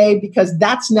every day because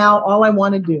that's now all I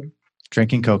want to do.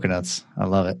 Drinking coconuts. I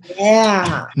love it.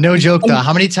 Yeah. No joke, though.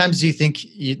 How many times do you think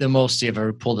the most you've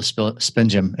ever pulled a spin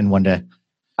gym in one day?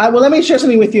 Well, let me share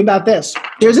something with you about this.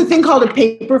 There's a thing called a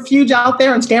paperfuge out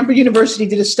there, and Stanford University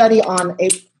did a study on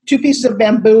two pieces of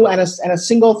bamboo and a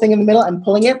single thing in the middle and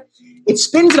pulling it. It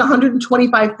spins at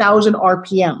 125,000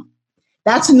 RPM.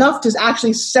 That's enough to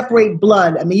actually separate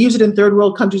blood, and they use it in third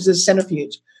world countries as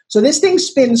centrifuge. So this thing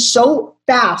spins so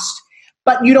fast,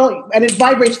 but and it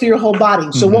vibrates through your whole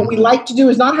body. So what we like to do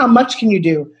is not how much can you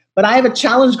do, but I have a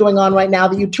challenge going on right now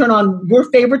that you turn on your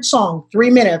favorite song, 3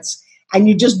 minutes, and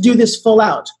you just do this full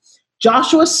out.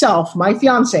 Joshua Self, my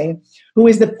fiance, who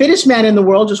is the fittest man in the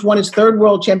world, just won his third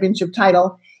world championship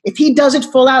title. If he does it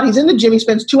full out, he's in the gym, he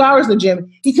spends 2 hours in the gym,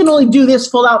 he can only do this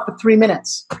full out for 3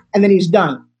 minutes, and then he's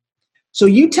done. So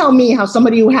you tell me how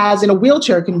somebody who has in a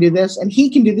wheelchair can do this, and he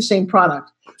can do the same product.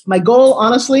 My goal,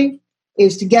 honestly,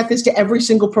 is to get this to every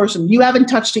single person. You haven't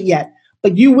touched it yet,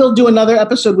 but you will do another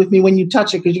episode with me when you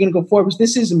touch it because you're going to go forward.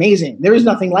 This is amazing. There is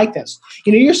nothing like this.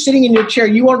 You're sitting in your chair.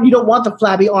 You don't want the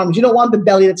flabby arms. You don't want the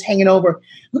belly that's hanging over.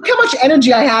 Look how much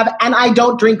energy I have, and I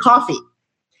don't drink coffee.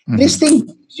 This thing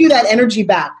gives you that energy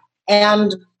back.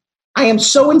 And I am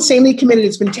so insanely committed.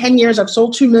 It's been 10 years. I've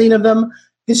sold 2 million of them.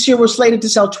 This year, we're slated to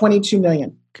sell 22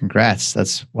 million. Congrats.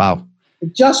 That's wow. I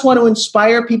just want to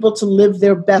inspire people to live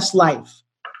their best life.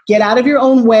 Get out of your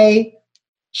own way.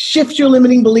 Shift your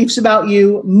limiting beliefs about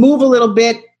you, move a little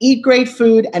bit, eat great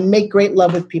food, and make great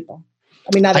love with people. I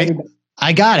mean, not everybody.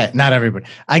 I got it. Not everybody.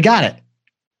 I got it.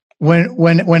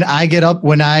 When I get up,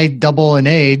 when I double in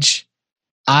age,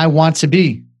 I want to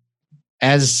be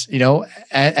as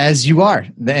as you are,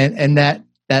 and that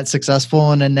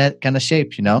successful and in that kind of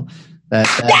shape.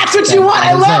 That's what you want.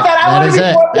 I love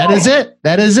that.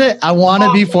 That is it. I want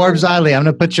to be Forbes Riley. I'm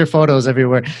going to put your photos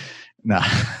everywhere. No,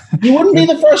 you wouldn't be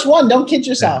the first one. Don't kid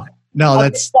yourself. No,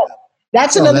 that's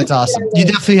another. That's awesome. You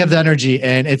definitely have the energy,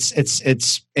 and it's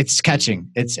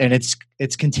catching.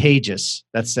 It's contagious.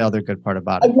 That's the other good part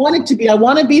about it. I want to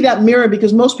be that mirror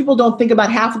because most people don't think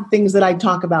about half of the things that I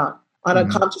talk about on a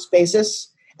conscious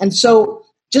basis, and so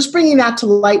just bringing that to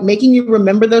light, making you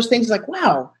remember those things, like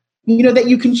wow, that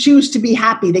you can choose to be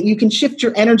happy, that you can shift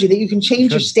your energy, that you can change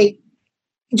your state.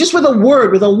 Just with a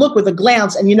word, with a look, with a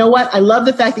glance. And you know what? I love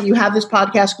the fact that you have this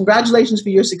podcast. Congratulations for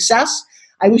your success.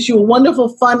 I wish you a wonderful,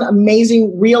 fun,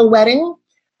 amazing, real wedding.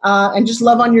 And just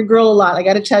love on your girl a lot. I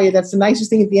got to tell you, that's the nicest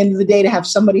thing at the end of the day, to have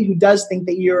somebody who does think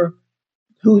that you're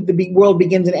who the world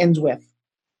begins and ends with.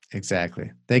 Exactly.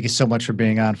 Thank you so much for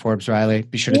being on, Forbes Riley.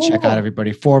 Be sure to check out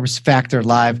everybody,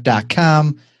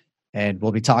 ForbesFactorLive.com. And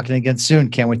we'll be talking again soon.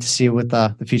 Can't wait to see what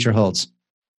the future holds.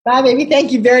 Bye, baby.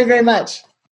 Thank you very, very much.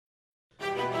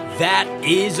 That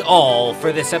is all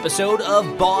for this episode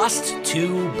of Boss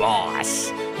to Boss.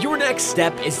 Your next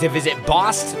step is to visit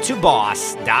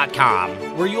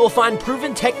bosstoboss.com, where you will find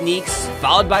proven techniques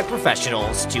followed by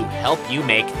professionals to help you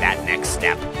make that next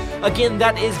step. Again,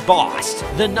 that is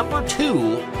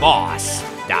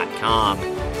boss2boss.com.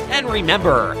 And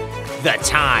remember, the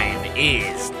time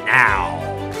is now.